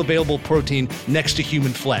bioavailable protein next to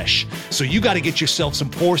human flesh. So you gotta get yourself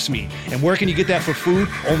some horse meat. And where can you get that for food?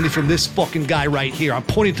 Only from this fucking guy right here. I'm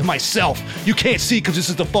pointing to myself. You can't see because this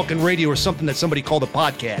is the fucking radio or something that somebody called a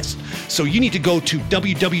podcast. So you need to go to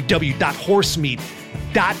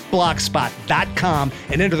www.horsemeat.blogspot.com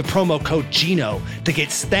and enter the promo code GINO to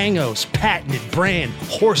get Stango's patented brand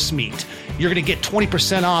horse meat. You're going to get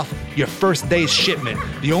 20% off your first day's shipment.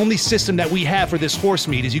 The only system that we have for this horse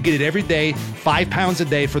meat is you get it every day, 5 pounds a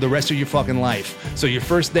day for the rest of your fucking life. So your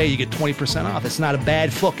first day, you get 20% off. It's not a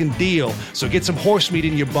bad fucking deal. So get some horse meat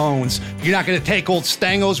in your bones. You're not going to take old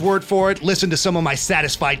Stango's word for it. Listen to some of my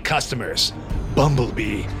satisfied customers.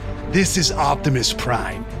 Bumblebee, this is Optimus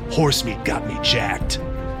Prime. Horse meat got me jacked.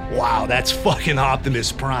 Wow, that's fucking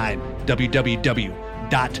Optimus Prime.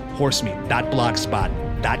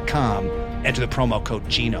 www.horsemeat.blogspot.com. Enter the promo code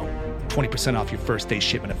GINO. 20% off your first day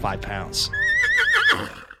shipment of 5 pounds.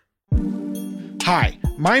 Hi,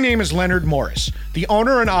 my name is Leonard Morris, the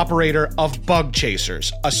owner and operator of Bug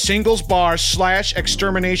Chasers, a singles bar /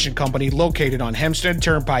 extermination company located on Hempstead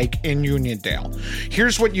Turnpike in Uniondale.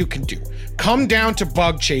 Here's what you can do. Come down to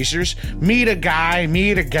Bug Chasers, meet a guy,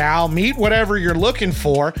 meet a gal, meet whatever you're looking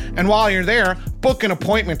for, and while you're there, book an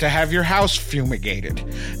appointment to have your house fumigated.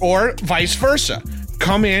 Or vice versa.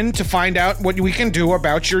 Come in to find out what we can do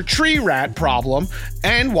about your tree rat problem,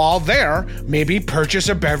 and while there, maybe purchase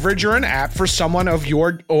a beverage or an app for someone of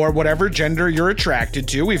your or whatever gender you're attracted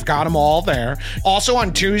to. We've got them all there. Also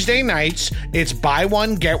on Tuesday nights, it's buy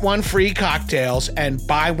one, get one free cocktails and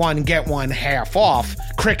buy one, get one half off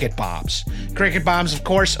cricket bombs. Cricket bombs, of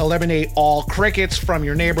course, eliminate all crickets from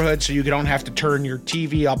your neighborhood so you don't have to turn your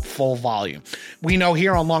TV up full volume. We know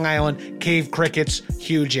here on Long Island, cave crickets,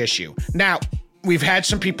 huge issue. Now, we've had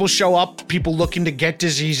some people show up, people looking to get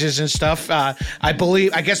diseases and stuff. I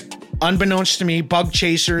guess, unbeknownst to me, Bug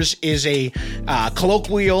Chasers is a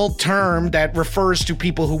colloquial term that refers to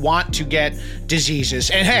people who want to get diseases.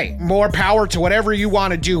 And hey, more power to whatever you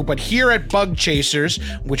want to do. But here at Bug Chasers,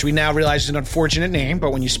 which we now realize is an unfortunate name,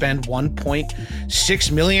 but when you spend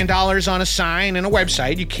 $1.6 million on a sign and a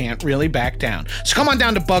website, you can't really back down. So come on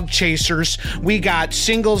down to Bug Chasers. We got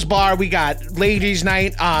singles bar, we got ladies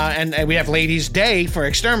night, and we have ladies day for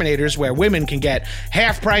exterminators where women can get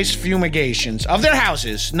half-price fumigations of their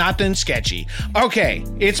houses. Nothing sketchy. Okay,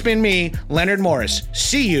 it's been me, Leonard Morris.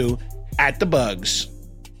 See you at the Bugs.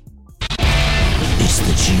 It's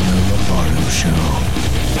the Gino Lombardo Show.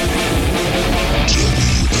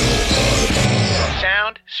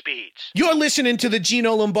 Sound speeds. You're listening to the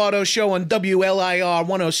Gino Lombardo Show on WLIR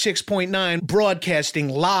 106.9, broadcasting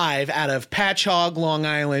live out of Patchogue, Long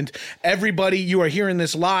Island. Everybody, you are hearing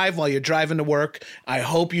this live while you're driving to work. I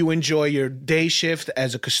hope you enjoy your day shift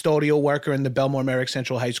as a custodial worker in the Belmore Merrick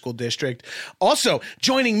Central High School District. Also,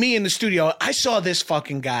 joining me in the studio, I saw this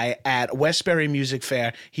fucking guy at Westbury Music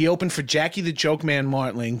Fair. He opened for Jackie the Joke Man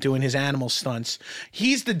Martling doing his animal stunts.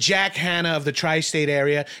 He's the Jack Hanna of the tri-state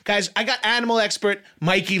area. Guys, I got animal expert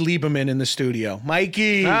Mikey Lieberman in the studio.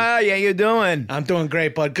 Mikey. Ah, yeah, you doing? I'm doing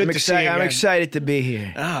great, bud. Good to see you again. I'm excited to be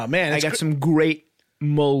here. Oh, man. I got some great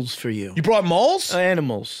moles for you. You brought moles?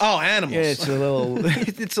 Animals. Oh, animals. Yeah, it's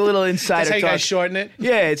a little insider That's how you talk. guys shorten it?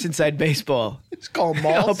 Yeah, it's inside baseball. It's called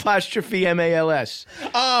malls. Apostrophe MALS.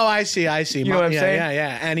 Oh, I see. You know what I'm saying?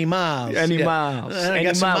 Yeah. Animals. Animals. Yeah. I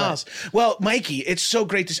got some Animals. malls. Well, Mikey, it's so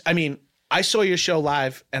great to. I mean, I saw your show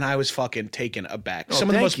live, and I was fucking taken aback. Some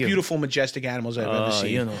of the thank most you. beautiful, majestic animals I've ever seen.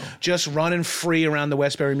 you know. Just running free around the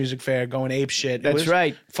Westbury Music Fair, going ape shit. It That's was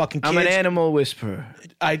right. Fucking kids. I'm an animal whisperer.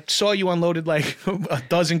 I saw you unloaded like a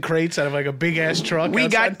dozen crates out of like a big ass truck. We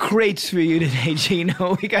outside. got crates for you today,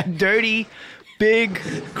 Gino. We got dirty, big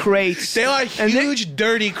crates. They are And they- huge,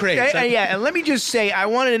 dirty crates. Yeah, and let me just say, I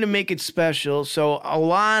wanted to make it special. So a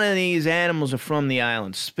lot of these animals are from the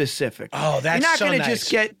island, specific. Oh, that's You're not so gonna nice.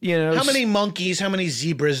 just get, How many monkeys, how many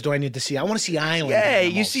zebras do I need to see? I want to see island Yeah,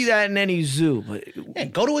 animals. you see that in any zoo, but Yeah,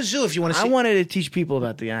 go to a zoo if you want to see. I wanted to teach people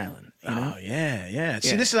about the island. You know? Oh, yeah. See,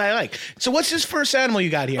 Yeah. this is what I like. So what's this first animal you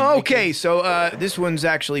got here? Okay, so this one's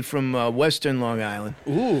actually from Western Long Island.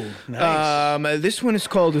 Ooh, nice. This one is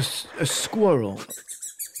called a squirrel.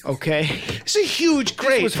 Okay. It's a huge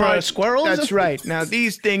crate was for a hard- squirrel. isn't That's it? right. Now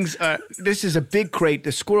these things, this is a big crate.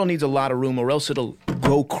 The squirrel needs a lot of room, or else it'll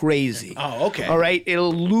go crazy. Oh, okay. All right,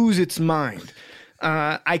 it'll lose its mind.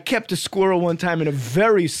 I kept a squirrel one time in a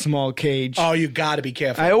very small cage. Oh, you got to be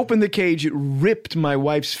careful. I opened the cage. It ripped my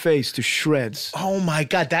wife's face to shreds. Oh my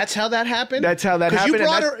God, that's how that happened. That's how that 'Cause happened,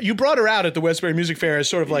 and You brought her out at the Westbury Music Fair as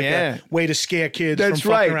sort of like Yeah. a way to scare kids That's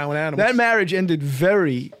from right. fucking around with animals. That marriage ended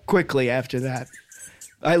very quickly after that.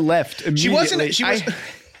 I left immediately. She was.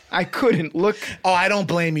 I couldn't look. Oh, I don't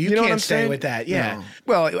blame you. You, You know what can't I'm stay saying? with that. Yeah. No.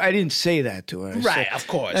 Well, I didn't say that to her. I Right, said- of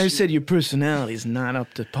course. I said your personality is not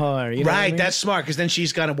up to par. You know what I Right, mean? that's smart because then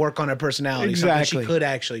she's going to work on her personality. Something Exactly. she could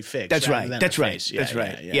actually fix. That's rather right, than that's her right, face. that's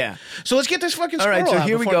right, yeah. So let's get this fucking All right, squirrel so out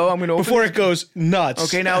here we before- go. I'm gonna open before it. it goes nuts.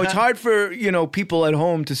 Okay, now it's hard for people at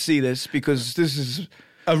home to see this because this is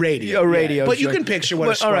a radio. a radio. But you show. can picture what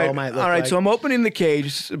a But, squirrel might look All right, like. so I'm opening the cage.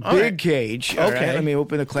 It's a big right. cage. All right, Okay. let me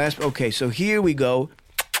open the clasp. Okay, so here we go.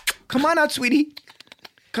 Come on out, sweetie.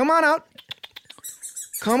 Come on out.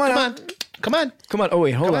 Come on out. Come on. Come on. Oh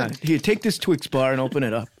wait, hold Come on. on. Here, take this Twix bar and open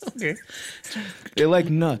it up. Okay. They like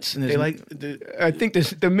nuts. And They there's- like. I think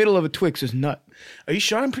the middle of a Twix is nut. Are you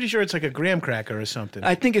sure? I'm pretty sure it's like a graham cracker or something.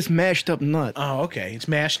 I think it's mashed up nut. Oh, okay. It's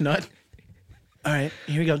mashed nut. All right.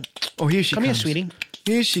 Here we go. Oh, here she Come here, comes. sweetie.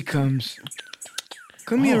 Here she comes.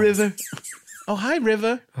 Come here, River. Oh, hi,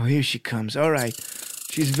 River. Oh, here she comes. All right.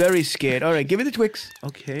 She's very scared. All right, give her the Twix.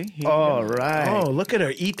 Okay. All right. Oh, look at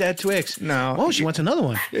her eat that Twix. No. Oh, she wants another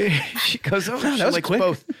one. She goes, oh, Wow, she that was likes quick.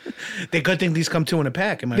 both. The good thing these come two in a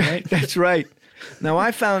pack. Am I right? That's right. Now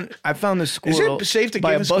I found the squirrel safe to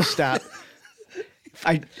by give a a bus stop.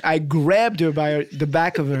 I grabbed her by the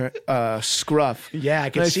back of her scruff. Yeah, I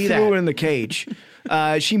can and see threw that. her in the cage.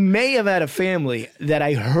 She may have had a family that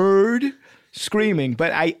I heard screaming,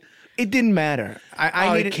 but it didn't matter.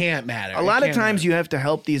 I It needed, can't matter. A It lot of can't times matter. you have to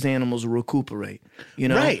help these animals recuperate. You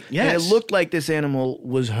know, Right, yes. And it looked like this animal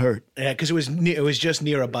was hurt. Yeah, because it was just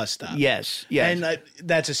near a bus stop. Yes. And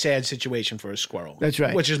that's a sad situation for a squirrel. That's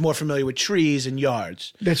right. Which is more familiar with trees and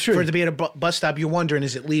yards. That's true. For it to be at a bus stop, you're wondering,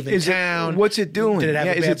 is it leaving Is it- town? what's it doing? Did it have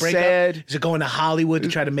Yeah, a is bad it breakup? sad? Is it going to Hollywood to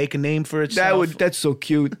try to make a name for itself? That's so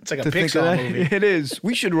cute. It's like a to think of Pixar that. movie. It is.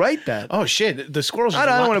 We should write that. Oh shit! The squirrels. I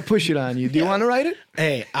don't want to push it on you. Do you want to write it?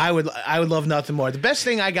 Hey, I would love nothing more. The best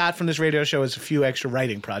thing I got from this radio show is a few extra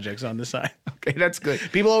writing projects on the side. Okay, that's good.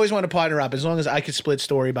 People always want to partner up. As long as I could split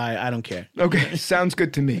story by, I don't care. Okay, sounds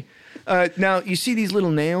good to me. Now you see these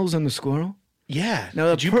little nails on the squirrel? Yeah. Now,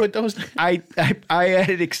 Did you put those? I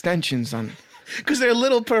added extensions on. Because they're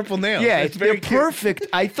little purple nails. Yeah, That's they're very cute. perfect.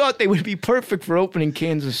 I thought they would be perfect for opening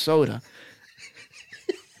cans of soda.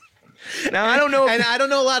 Now I don't know. And I don't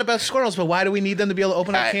know a lot about squirrels, but why do we need them to be able to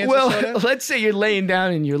open up cans of soda? let's say you're laying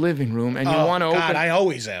down in your living room and you want to God, open. I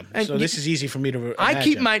always am. And So you- this is easy for me to I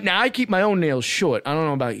keep imagine. my own nails short. I don't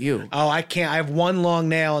know about you. Oh, I can't. I have one long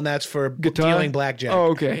nail, and that's for Guitar? dealing blackjack. Oh,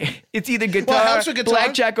 okay. It's either guitar, Well, it helps with guitar.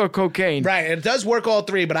 blackjack, or cocaine. Right. It does work all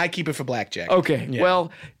three, but I keep it for blackjack. Okay. Yeah.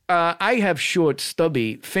 Well, I have short,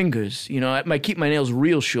 stubby fingers. You know, I keep my nails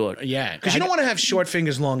real short. Yeah. Because you don't want to have short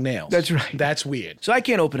fingers, long nails. That's right. That's weird. So I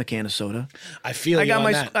can't open a can of soda. I feel I you got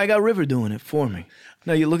on that. I got River doing it for me.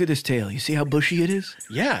 Now you look at this tail. You see how bushy it is?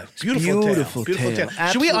 Yeah. Beautiful, Beautiful tail. Beautiful tail. tail.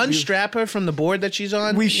 Should we Absolute unstrap her from the board that she's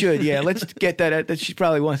on? We should. Yeah. Let's get that. That she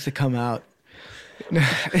probably wants to come out.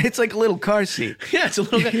 It's like a little car seat. Yeah, it's a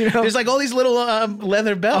little. You know? There's like all these little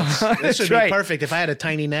leather belts. This that's would be right. perfect if I had a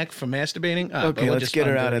tiny neck for masturbating. But Okay, we'll let's just get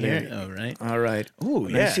her undo out of here. there. All right. All right. Ooh,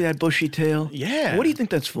 Now, yeah. You see that bushy tail? Yeah. What do you think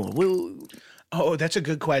that's for? Oh, that's a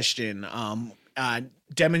good question.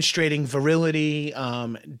 Demonstrating virility,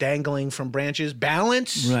 dangling from branches,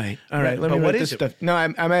 balance. Right. All right. Let But me what write is this it? stuff. No,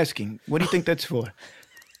 I'm asking. What do you think that's for?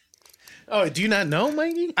 Oh, do you not know,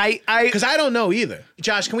 Mikey? I Because I don't know either.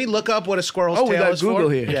 Josh, can we look up what a squirrel's Oh, we tail got is Google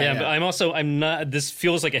for? here. Yeah, but I'm not. This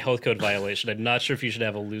feels like a health code violation. I'm not sure if you should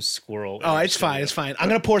have a loose squirrel. Oh, it's fine. It's fine. I'm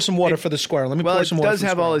going to pour some water for the squirrel. Let me well, pour it some water does for the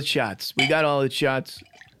have all squirrel. its shots. We got all its shots.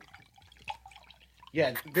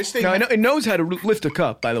 Yeah, this thing... Now, it knows how to lift a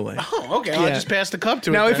cup, by the way. Oh, okay. I'll Yeah. just pass the cup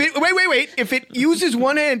to Now, it. if it wait, if it uses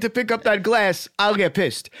one hand to pick up that glass, I'll get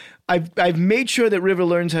pissed. I've made sure that River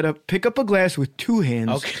learns how to pick up a glass with two hands,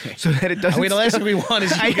 Okay. so that it doesn't. I mean, the last thing we want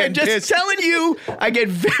is you I'm getting just pissed. telling you, I get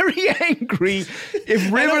very angry if I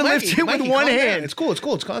know, River Mikey, lifts it Mikey, with one calm down. hand. It's cool. It's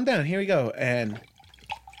cool. It's calm down. Here we go. And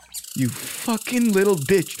You fucking little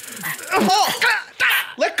bitch!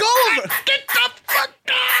 let go of her. Get the fuck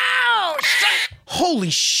out! Holy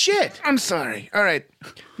shit! I'm sorry. All right,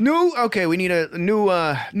 Okay, we need a new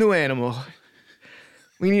animal.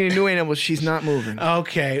 We need a new animal. She's not moving.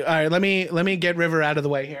 Okay. All right. Let me get River out of the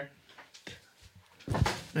way here.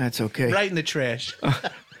 That's okay. Right in the trash.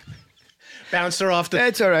 Bounced her off the.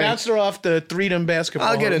 That's all right. Bounced her off the 3-dom basketball.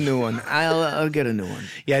 I'll get a new one. I'll get a new one.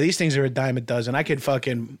 Yeah, these things are a dime a dozen. I could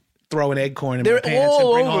fucking throw an acorn in They're my pants and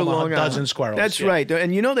all bring over home Long a dozen Island. squirrels. That's Yeah. right.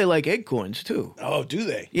 And you know they like acorns too. Oh, do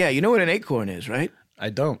they? Yeah, you know what an acorn is, right? I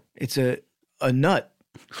don't. It's a nut.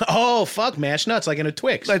 Oh, fuck, mashed nuts like in a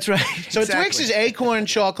Twix. That's right. So exactly. Twix is acorn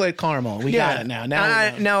chocolate caramel. We got it now.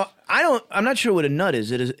 Now, we know. I'm not sure what a nut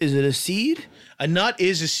is. Is it a seed? A nut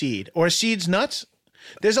is a seed, or a seed's nuts.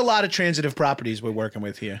 There's a lot of transitive properties we're working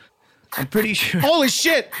with here. I'm pretty sure. Holy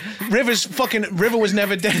shit! River was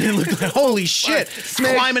never dead. It looked like, holy shit!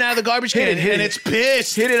 Climbing out of the garbage can, Hit it. and it's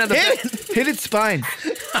pissed. Hit it on the Hit hit its spine.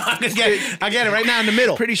 I get it right now in the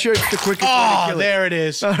middle. Pretty sure it's the quickest way to Oh, kill it. there it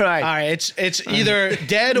is. All right. All right. It's either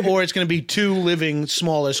dead or it's going to be two living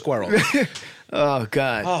smaller squirrels. Oh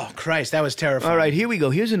God. Oh Christ, that was terrifying. All right, here we go.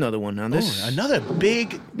 Here's another one. Now this Another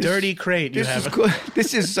big dirty crate you this have. is cool.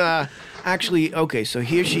 This is actually okay. So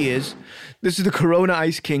here she is. This is the Corona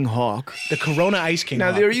Ice King hawk. The Corona Ice King. Now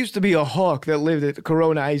hawk. there used to be a hawk that lived at the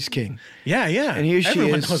Corona Ice King. Yeah, yeah. And here she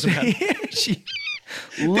Everyone is. knows about it. she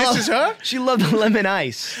This is her? She loved the lemon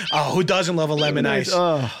ice. Oh, who doesn't love a lemon Lemon ice, ice?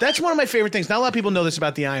 oh. That's one of my favorite things. Not a lot of people know this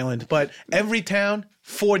about the island, but every town,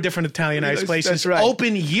 4 different Italian ice Yes, places, that's right.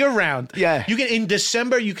 open year round. Yeah. You can in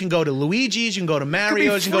December you can go to Luigi's, you can go to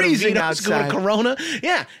Mario's, you can go to freezing Vito's, you can go to outside. Corona.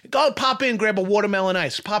 Yeah, go pop in, grab a watermelon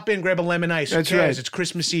ice. Pop in, grab a lemon ice. That's Who cares? right. It's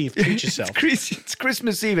Christmas Eve. Treat yourself. It's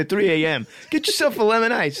Christmas Eve at 3 a.m. Get yourself a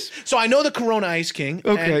lemon ice. So I know the Corona Ice King.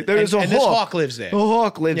 Okay, and, there is and, a and hawk. this hawk lives there. The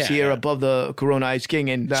hawk lives Yeah, here yeah. above the Corona Ice King,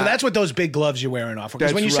 and So that's what those big gloves you're wearing off. Because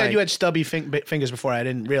That's when you said right. you had stubby fingers before, I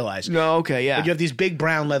didn't realize. no. Okay, yeah. But you have these big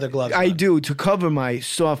brown leather gloves. I on. do to cover my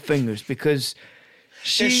soft fingers because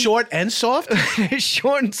They're short and soft.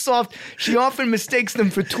 short and soft. She often mistakes them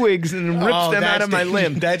for twigs and then rips Oh, them out that's of my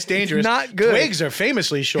limb. That's dangerous. It's not good. Twigs are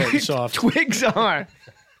famously short and soft. Twigs are.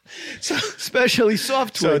 Especially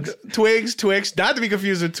soft So twigs. Twix, not to be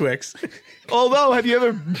confused with Twix. Although, have you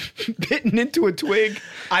ever bitten into a twig?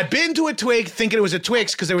 I've been to a twig thinking it was a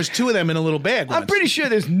Twix because there was 2 of them in a little bag. I'm once. pretty sure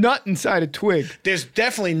there's nut inside a twig. There's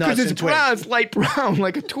definitely nuts Because in it's Twix. brown, it's light brown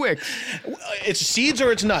like a Twix. It's seeds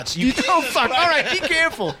or it's nuts. You don't fuck. All right, be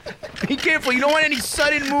careful. Be careful. You don't want any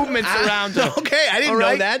sudden movements around her. Okay, I didn't All know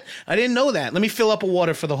right? that. I didn't know that. Let me fill up a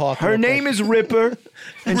water for the hawk. Her name is Ripper.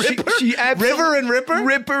 And Ripper? She River and Ripper?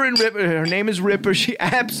 Ripper and Ripper. Her name is Ripper. She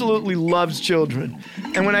absolutely loves children.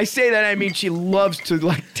 And when I say that, I mean she loves to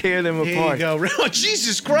like tear them Here apart. you go. Oh,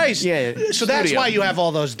 Jesus Christ. Yeah, So that's studio. why you have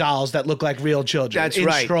all those dolls that look like real children. That's in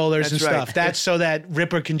right. strollers That's and right. stuff. That's so that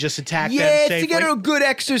Ripper can just attack them Yeah, to safely. get her a good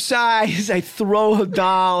exercise, I throw a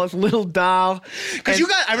doll, a little doll. Because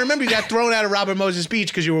I remember you got thrown out of Robert Moses Beach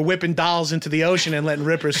because you were whipping dolls into the ocean and letting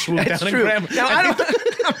Rippers swoop That's down true. and grab them.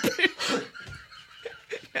 Now,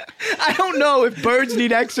 I don't know if birds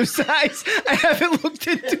need exercise. I haven't looked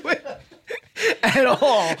into it at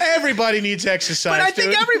all. Everybody needs exercise. But I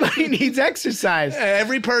think dude. everybody needs exercise.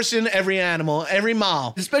 Every person, every animal, every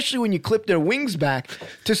mall. Especially when you clip their wings back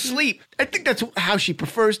to sleep. I think that's how she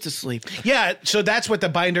prefers to sleep. Yeah, so that's what the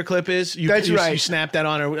binder clip is. That's right. You snap that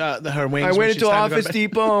on her wings. I when went she's into time to go Office to bed.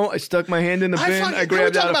 Depot. I stuck my hand in the bin. I Can we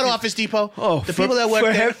grabbed talk out about a few- Office Depot? Oh, the people that work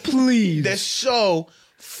for there, please. they're so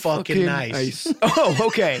fucking nice. Oh,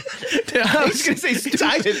 okay. I was going to say It's stupid.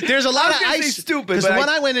 ice. There's a lot I was of gonna say ice. stupid, Because but the one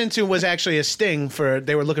I went into was actually a sting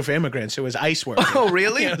they were looking for immigrants. It was ice work. Oh,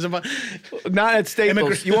 really? Yeah, it was Not at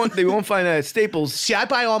Staples. Immigrant- They won't find that at Staples. See, I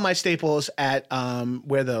buy all my staples at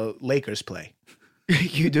where the Lakers play.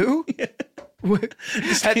 You do? What?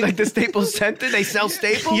 At like the Staples Center, they sell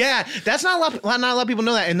Staples? Yeah, that's not a lot of people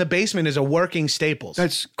know that. In the basement is a working Staples.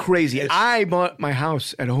 That's crazy. I bought my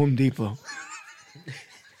house at Home Depot.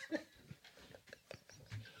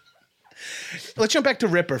 let's jump back to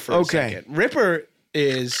Ripper for a second. Ripper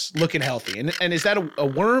is looking healthy, and is that a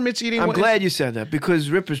worm it's eating? I'm glad you said that because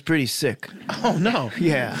Ripper's pretty sick. Oh no!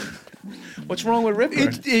 Yeah. What's wrong with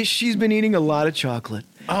Ripper? She's been eating a lot of chocolate,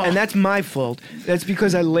 and that's my fault. That's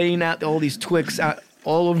because I laying out all these Twix out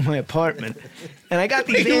all over my apartment, and I got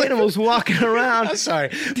these animals walking around. I'm sorry,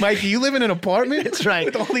 Mike. You live in an apartment? That's right.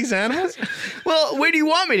 With all these animals? Well, where do you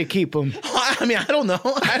want me to keep them? I mean, I don't know.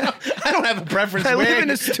 I don't have a preference. I live in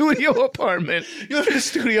a studio apartment. You live in a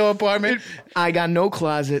studio apartment? I got no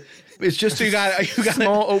closet. It's just so you got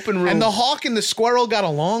small open room. And the hawk and the squirrel got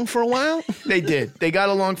along for a while? They did. They got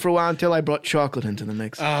along for a while until I brought chocolate into the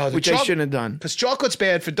mix, which I shouldn't have done. Because chocolate's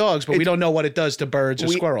bad for dogs, but we don't know what it does to birds or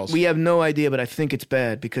squirrels. We have no idea, but I think it's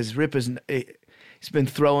bad because Ripper's he's been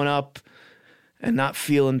throwing up and not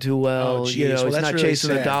feeling too well. Geez. You know, Well, he's not really chasing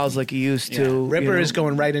the sad. dolls like he used to. Ripper is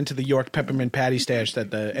going right into the York peppermint patty stash that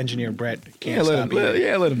the engineer Brett can't let stop him.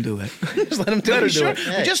 eating. Let him do it. Just let him do it. Sure.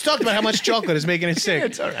 We just talked about how much chocolate is making it sick.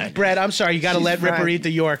 It's all right. Brett, I'm sorry. You got to let Ripper eat the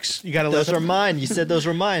Yorks. You got to let Those are mine. You said those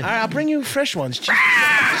were mine. All right, I'll bring you fresh ones.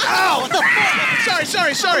 Oh, what the fuck?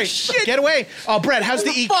 Sorry. Shit. Get away. Oh, Brett, how's the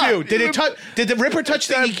EQ? Did the Ripper touch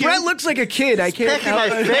the EQ? Brett looks like a kid. I can't Pecking my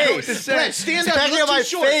help face. Brett, stand up. Pecking You look my too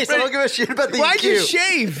short. face. I Brett, don't give a shit about the EQ. Why'd you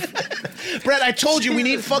shave? Brett, I told you we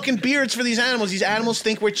need fucking beards for these animals. These animals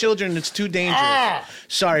think we're children. It's too dangerous.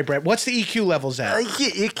 Sorry, Brett. What's the EQ levels at?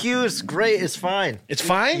 EQ is great. It's fine. It's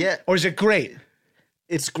fine? Yeah. Or is it great?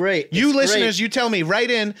 It's great. You It's listeners, great. you tell me. Write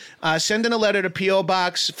in. Send in a letter to P.O.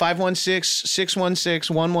 Box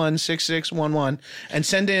 516-616-116611 and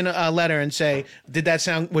send in a letter and say,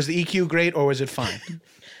 was the EQ great or was it fine?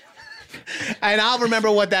 And I'll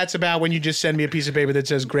remember what that's about when you just send me a piece of paper that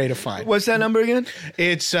says great or fine. What's that number again?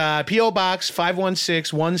 It's P.O. Box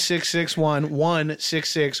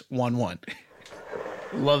 516-1661-16611.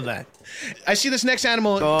 Love that. I see this next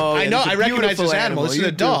animal. Oh, I know. it's a I recognize beautiful this animal. This is You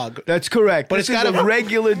a do. dog. That's correct. But This it's got is a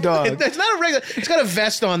regular dog. It's not a regular. It's got a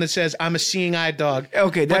vest on that says "I'm a seeing eye dog."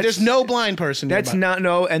 Okay, but there's no blind person. That's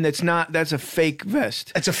nearby. that's a fake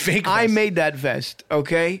vest. That's a fake vest. I made that vest,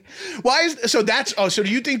 okay? Why is so? So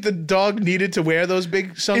do you think the dog needed to wear those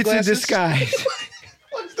big sunglasses? It's a disguise.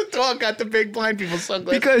 What's the dog got the big blind people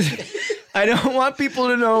sunglasses? Because I don't want people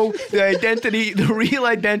to know the real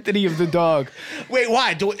identity of the dog. Wait,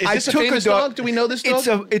 why? Is this a famous dog? Do we know this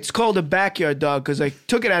dog? It's called a backyard dog because I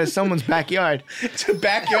took it out of someone's backyard. It's a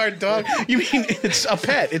backyard dog? You mean it's a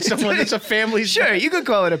pet? It's a family. Sure, you could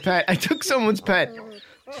call it a pet. I took someone's pet.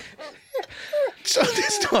 So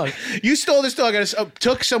this dog, you stole this dog,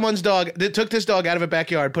 took someone's dog, took this dog out of a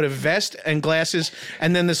backyard, put a vest and glasses,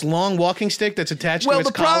 and then this long walking stick that's attached to its collar.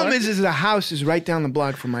 Well, the problem is the house is right down the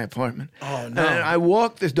block from my apartment. Oh, no. And I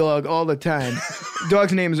walk this dog all the time.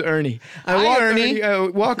 Dog's name is Ernie. Hi, Ernie. I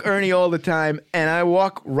walk Ernie all the time, and I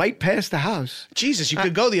walk right past the house. Jesus, you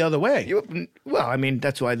could go the other way. Well, I mean,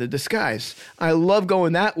 that's why the disguise. I love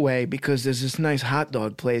going that way because there's this nice hot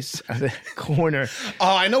dog place at the corner.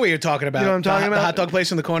 Oh, I know what you're talking about. You know what I'm talking about? The hot dog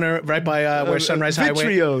place in the corner right by where Sunrise Highway.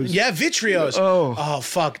 Vitrio's. Yeah, Vitrio's. Oh,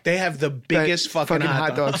 fuck. They have the biggest fucking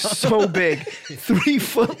hot dogs. So big. 3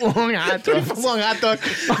 foot long hot dogs. 3 foot long hot dog.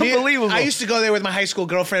 Unbelievable. I used to go there with my high school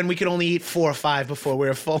girlfriend. We could only eat 4 or 5 before we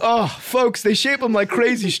were full. Oh, folks, they shape them like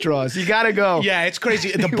crazy straws. You gotta go. Yeah, it's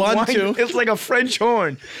crazy. The bun, too. It's like a French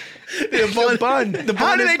horn. The bun.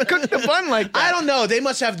 How do they cook the bun like that? I don't know. They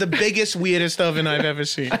must have the biggest, weirdest oven I've ever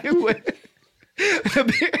seen. They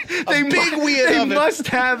must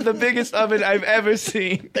have the biggest oven I've ever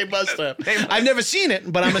seen. They must have. I've never seen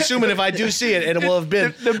it, but I'm assuming if I do see it, it will have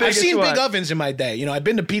been. The biggest I've seen one. big ovens in my day. You know, I've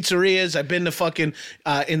been to pizzerias. I've been to fucking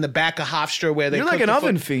in the back of Hofstra where they. You're cook like an the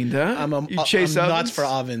oven fiend, huh? I'm chase I'm ovens? nuts for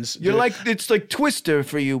ovens. You're dude. like it's like Twister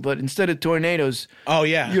for you, but instead of tornadoes. Oh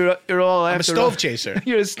yeah. You're all I'm a after stove chaser.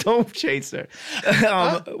 You're a stove chaser.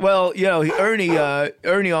 Well, you know,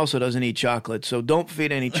 Ernie also doesn't eat chocolate, so don't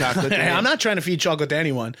feed any chocolate to him. I'm not trying to feed chocolate to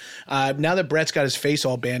anyone. Now that Brett's got his face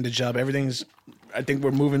all bandaged up, I think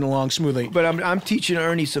we're moving along smoothly. But I'm teaching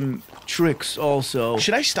Ernie some tricks also.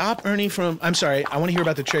 Should I stop Ernie from? I'm sorry, I want to hear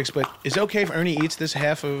about the tricks, but is it okay if Ernie eats this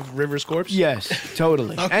half of River's corpse? Yes,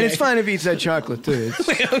 totally. Okay. And it's fine if he eats that chocolate too.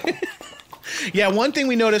 Yeah, one thing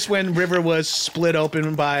we noticed when River was split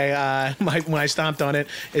open by when I stomped on it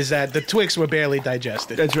is that the Twix were barely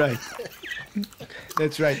digested. That's right.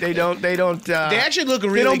 That's right. They don't. They actually look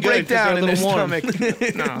really they don't good break 'cause they're down a in their little warm.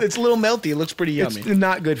 stomach. No. It's a little melty. It looks pretty yummy. It's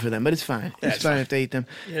not good for them, but it's fine. It's fine if they eat them.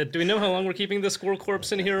 Yeah, do we know how long we're keeping the squirrel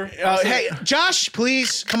corpse in here? Hey, Josh,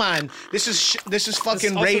 please, come on. This is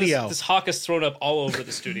fucking radio. This hawk is thrown up all over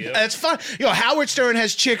the studio. That's fun. Howard Stern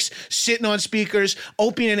has chicks sitting on speakers.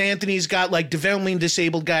 Opie and Anthony's got like developmentally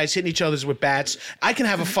disabled guys hitting each other with bats. I can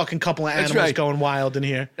have a fucking couple of animals right. going wild in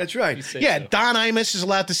here. That's right. Yeah, so. Don Imus is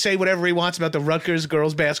allowed to say whatever he wants about the Rutgers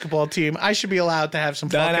girls basketball team. I should be allowed to have some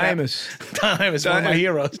Don fucking Imus. Don Imus, one of my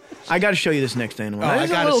heroes. I got to show you this next animal. I This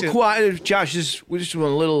is a gotta little see it. quiet. Josh, we just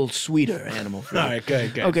want a little sweeter animal. For All you. right,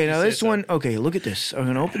 good. Okay, now this one. Okay, look at this. I'm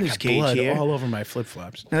gonna open this cage Blood here. all over my flip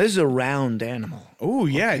flops. Now this is a round animal. Oh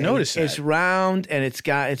yeah, I noticed that. It's round and it's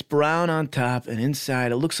brown on top and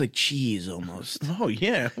inside it looks like cheese almost. Oh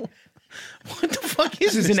yeah. What the fuck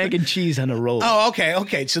This is is an egg and cheese on a roll. Oh,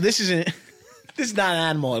 okay. So this isn't. This is not an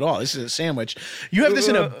animal at all. This is a sandwich. You have this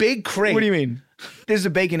in a big crate. What do you mean? This is a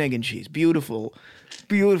bacon, egg, and cheese. Beautiful,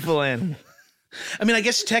 beautiful animal. I mean, I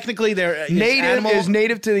guess technically they're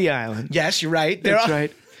native to the island. Yes, you're right. That's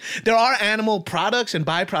right. There are animal products and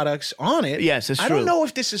byproducts on it. Yes, it's I true. don't know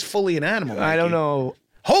if this is fully an animal. I don't know.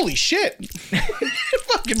 Holy shit! It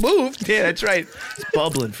fucking moved. Yeah, that's right. It's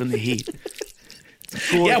bubbling from the heat.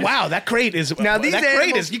 Yeah, wow, that crate is. Now these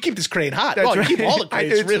crate is. You keep this crate hot. That's You right. keep all the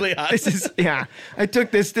crates really hot. This is I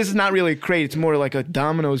took this. This is not really a crate. It's more like a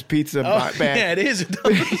Domino's pizza bag. Yeah, it is.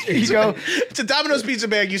 It's a Domino's pizza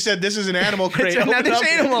bag. You said this is an animal crate. Now this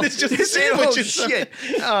animal. It's just this a animal sandwich. shit.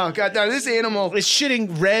 Oh god, now this animal. It's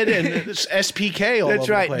shitting red and SPK all over That's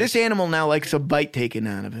right. the place. This animal now likes a bite taken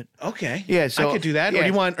out of it. Okay. Yeah, so I could do that. Or yeah. do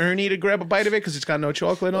you want Ernie to grab a bite of it because it's got no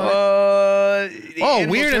chocolate on it?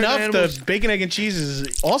 Weird enough, the bacon, egg, and cheese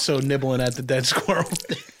is also nibbling at the dead squirrel.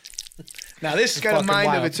 Now this has got a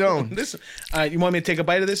mind of its own. This, you want me to take a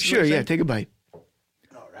bite of this? Sure, yeah, take a bite.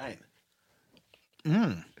 All right.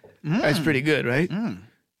 That's pretty good, right?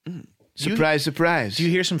 Surprise, surprise. Do you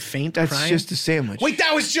hear some faint That's crying? just a sandwich. Wait,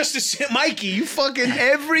 that was just Mikey, you fucking...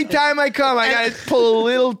 Every time I come, I gotta pull a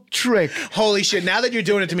little trick. Holy shit, now that you're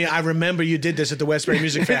doing it to me, I remember you did this at the Westbury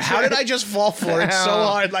Music Fair. How did I just fall for it so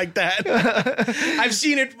hard like that? I've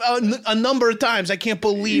seen it a number of times. I can't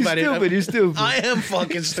believe I didn't... You're stupid. I am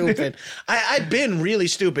fucking stupid. I've been really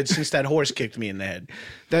stupid since that horse kicked me in the head.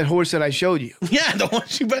 That horse that I showed you. Yeah, the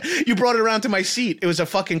horse. You brought it around to my seat. It was a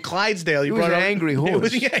fucking Clydesdale. You It was brought an angry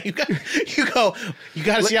horse. You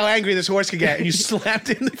got to see how angry this horse could get. And you slapped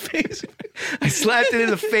it in the face. I slapped it in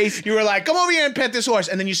the face. You were like, come over here and pet this horse.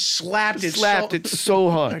 And then you slapped it so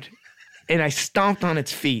hard. And I stomped on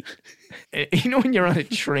its feet. You know when you're on a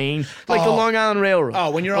train, like the Long Island Railroad.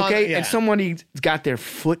 Oh, when you're on, okay, yeah. and somebody's got their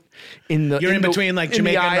foot in the. You're in between like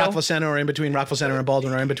Jamaica and aisle. Rockville Center, or in between Rockville Center and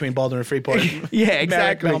Baldwin, or in between Baldwin and Freeport. Yeah,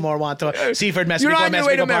 exactly. Merrick, Belmore, Wanto, Seaford, You're Mesquite, on your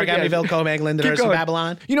way to Mesquite Park, America. Amityville, Combe, Linden, Keep going.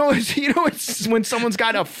 Babylon. You know it's when someone's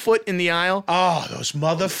got a foot in the aisle. Oh, those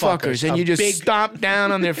motherfuckers! And A you just big- stomp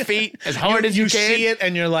down on their feet as hard as you can. see it,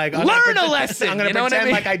 and you're like, Learn a lesson. I'm going You to know what I pretend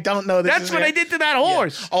mean? like I don't know this. That's is what it. I did to that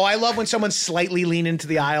horse. Oh, I love when someone slightly lean into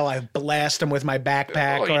the aisle. I blast them with my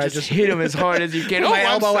backpack, Oh, you or I just just hit them as hard as you can. put my I'm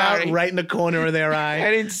elbow sorry. out right in the corner of their eye.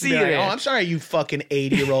 I didn't see Be like, it. Oh, I'm sorry, you fucking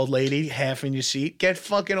 80-year-old lady, half in your seat. Get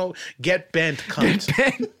bent, cunt.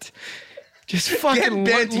 Bent. Just fucking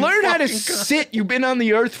bent, you learn how to fucking cunt. sit. You've been on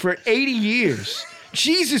the earth for 80 years.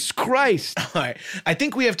 Jesus Christ. All right, I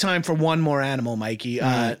think we have time for one more animal, Mikey.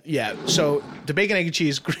 Yeah. So the bacon, egg, and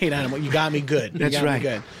cheese, great animal. You got me good. That's you got right. Me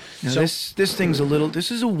good. Now So this thing's a little.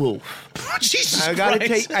 This is a wolf. Jesus I gotta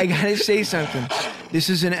Christ. I gotta say something. This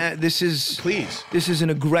is an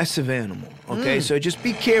aggressive animal. Okay, so just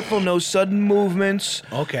be careful. No sudden movements.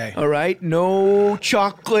 Okay. All right. No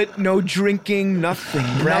chocolate. No drinking. Nothing.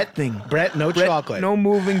 Nothing. Brett, no chocolate. No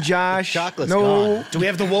moving, Josh. Chocolate's no. gone. Do we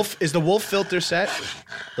have the wolf? Is the wolf filter set?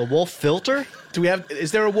 The wolf filter? Do we have?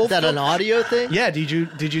 Is there a wolf? Is that an filter? audio thing? Yeah. Did you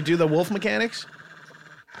do the wolf mechanics?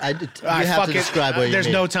 I did. You Alright, have fuck to it. describe what you There's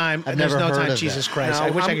mean. no time. I've There's never no heard time. of Jesus that. Christ! Now, I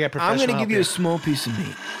wish I could get I'm professional. gonna give you a help small piece of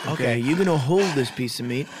meat. Okay. Okay. You're gonna hold this piece of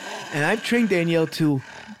meat, and I've trained Danielle to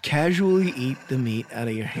casually eat the meat out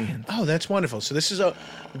of your hand. here. Oh, that's wonderful. So this is a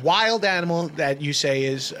wild animal that you say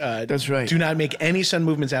is. That's right. Do not make any sun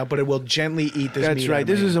movements out, but it will gently eat this. That's meat right. out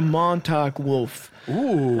This of is a Montauk wolf.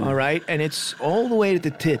 Ooh. All right, and it's all the way to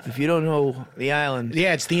the tip. If you don't know the island,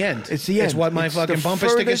 Yeah, it's the end. It's the It's end. what my It's fucking the bumper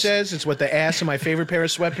sticker furthest- says. It's what the ass of my favorite pair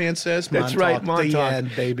of sweatpants says. that's right, Montauk. The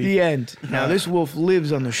end, baby. The end. Now this wolf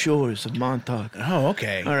lives on the shores of Montauk. Oh,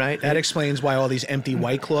 okay. All right. That explains why all these empty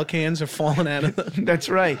White Claw cans are falling out of them. That's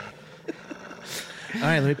right. All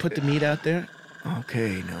right, let me put the meat out there.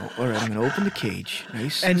 Okay, no. All right, I'm going to open the cage.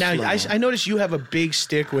 Nice And now slow. I notice you have a big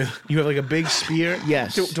stick with, you have like a big spear.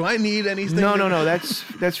 Yes. Do I need anything? No.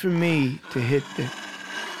 That's for me to hit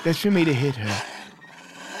that's for me to hit her.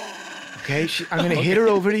 Okay, I'm going to hit her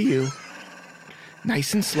over to you.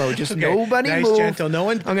 Nice and slow. Just nobody nice, move. gentle. No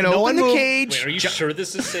one. I'm going to open the cage. Wait, are you sure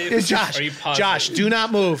this is safe? Josh, Are you positive? Josh, do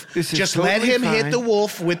not move. This is Just let totally him hit fine. the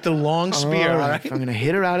wolf with the long spear. All right. I'm going to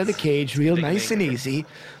hit her out of the cage real nice and easy.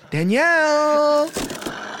 Danielle.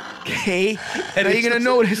 Okay. Now you're going to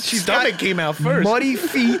notice she's stomach got came out first. muddy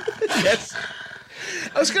feet. Yes.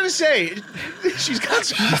 I was gonna say, she's got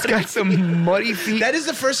some muddy feet. That is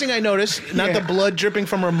the first thing I noticed. Not Yeah. the blood dripping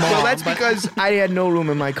from her mom. Well, that's but- because I had no room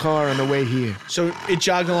in my car on the way here. So it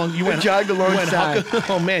jogged along. You went jogged you went alongside.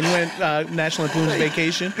 Oh man, you went National Lampoon's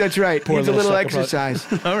Vacation. That's right. Poor Needs a little sucker pup. exercise.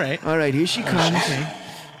 All right. All right, here she comes.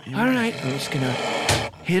 All right, I'm just gonna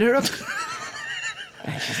hit her up.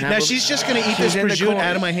 Now she's just gonna eat this in the prosciutto corner.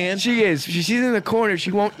 out of my hand. She is. She's in the corner.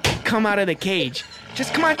 She won't come out of the cage.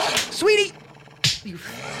 Just come on, sweetie. You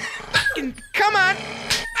fucking come on.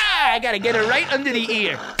 I gotta get her right under the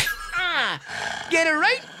ear. Get her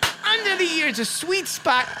right under the ear. It's a sweet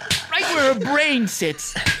spot, right where her brain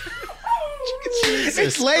sits.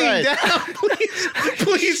 It's laying down.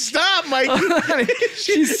 Please stop, Mike.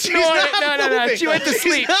 She's snoring. not No. moving. She went to She's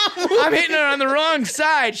sleep. not moving. I'm hitting her on the wrong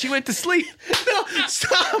side. She went to sleep. No,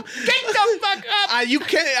 stop. Get the fuck up. You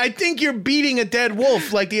can't. I think you're beating a dead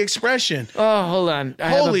wolf, like the expression. Oh, hold on. I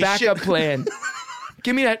Holy have a backup shit. plan.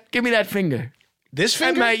 Give me that finger. This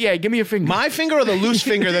finger? Yeah, give me your finger. My finger or the loose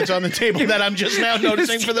finger that's on the table that I'm just now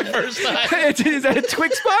noticing for the first time? Is that a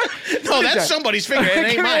Twix bar? No, What is that's that? somebody's finger. It Give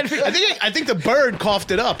ain't me mine. that finger. I think the bird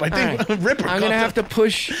coughed it up. I think All right. Ripper. I'm gonna have to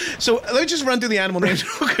push. So let me just run through the animal names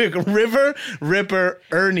real quick. River, Ripper,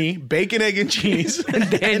 Ernie, Bacon, Egg, and Cheese, and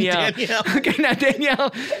Danielle. Danielle. Okay, now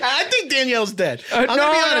Danielle. I think Danielle's dead. I'm gonna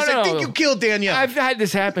no, be honest. no, I think no. you killed Danielle. I've had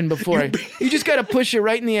this happen before. You just gotta push her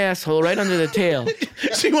right in the asshole, right under the tail.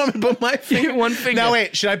 So you want me to put my finger? One finger. Now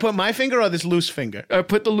wait, should I put my finger or this loose finger?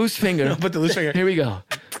 Put the loose finger. Put the loose finger. Here we go.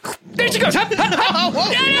 There she goes. Hop, hop, hop.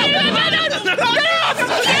 Whoa. Danielle,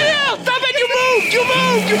 stop it. You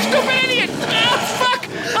moved. You stupid idiot.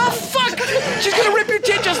 Oh, fuck. She's gonna rip your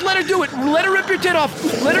tit. Just let her do it. Let her rip your tit off.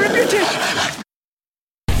 Let her rip your tit.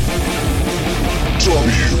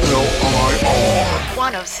 WLIR.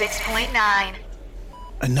 106.9.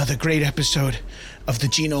 Another great episode of the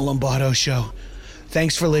GINO Lombardo Show.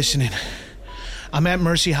 Thanks for listening. I'm at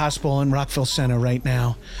Mercy Hospital in Rockville Center right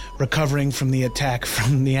now, recovering from the attack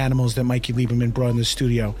from the animals that Mikey Lieberman brought in the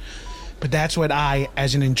studio. But that's what I,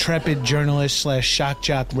 as an intrepid journalist / shock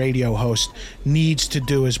jock radio host, needs to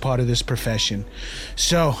do as part of this profession.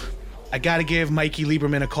 So, I got to give Mikey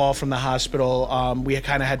Lieberman a call from the hospital. We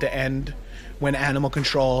kind of had to end when Animal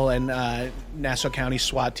Control and Nassau County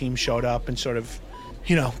SWAT team showed up and sort of,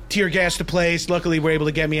 tear gassed the place. Luckily, we're able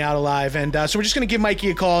to get me out alive. And so we're just going to give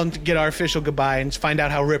Mikey a call and get our official goodbye and find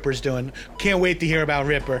out how Ripper's doing. Can't wait to hear about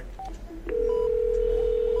Ripper.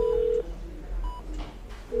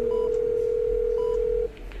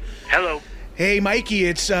 Hello. Hey, Mikey,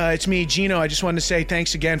 it's me, Gino. I just wanted to say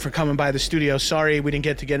thanks again for coming by the studio. Sorry we didn't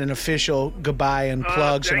get to get an official goodbye and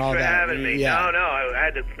plugs and all Thanks that. for having me. Yeah. No, I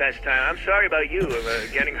had the best time. I'm sorry about you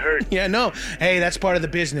getting hurt. Yeah, no. Hey, that's part of the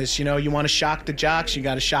business. You want to shock the jocks, you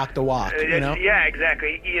got to shock the walk. Yeah,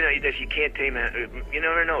 exactly. You can't tame it. You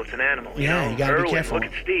never know. It's an animal. Yeah, you got to be Irwin, careful.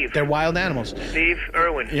 Look at Steve. They're wild animals. Steve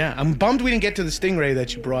Irwin. Yeah, I'm bummed we didn't get to the stingray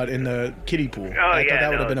that you brought in the kiddie pool. I thought that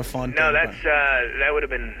would have been a fun No, thing. that would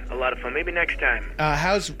have been a lot of fun. Maybe next time.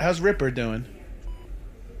 How's Ripper doing?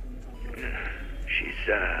 She's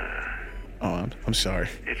Oh, I'm sorry.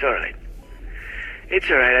 It's all right. It's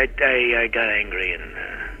all right. I got angry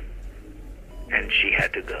and she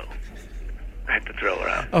had to go. I had to throw her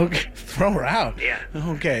out. Okay, throw her out. Yeah.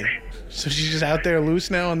 Okay, so she's just out there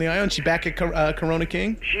loose now on the island. She back at Corona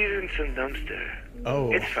King. She's in some dumpster.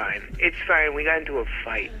 Oh. It's fine. It's fine. We got into a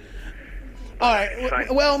fight. All right.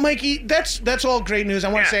 Well, Mikey, that's all great news.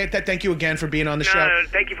 I want to say that thank you again for being on the show. No,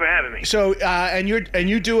 thank you for having me. So, and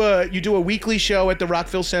you do a weekly show at the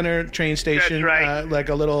Rockville Center train station. That's right. Like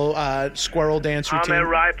a little squirrel dance routine. I'm at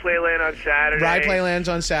Rye Playland on Saturday. Rye Playland's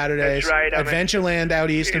on Saturdays. That's right. Adventureland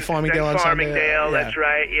out east in Farmingdale on Sunday. Farmingdale, that's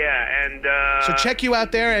right. Yeah, and so check you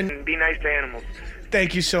out there and be nice to animals.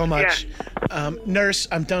 Thank you so much, Nurse.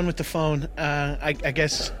 I'm done with the phone. I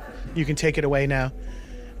guess you can take it away now.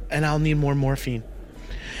 And I'll need more morphine.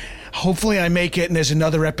 Hopefully I make it and there's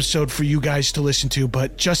another episode for you guys to listen to,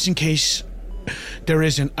 but just in case there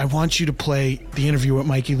isn't, I want you to play the interview with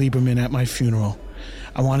Mikey Lieberman at my funeral.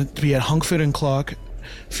 I want it to be at Hunkford and Clark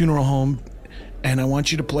Funeral Home and I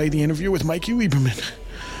want you to play the interview with Mikey Lieberman.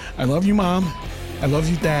 I love you, Mom. I love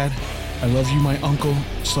you, Dad. I love you, my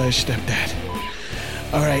uncle/stepdad.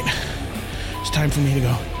 All right, it's time for me to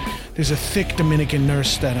go. There's a thick Dominican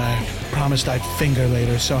nurse that I promised I'd finger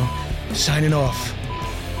later, so signing off.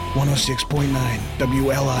 106.9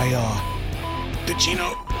 WLIR, the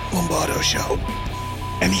Gino Lombardo Show.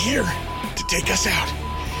 And here to take us out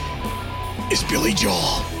is Billy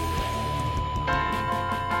Joel.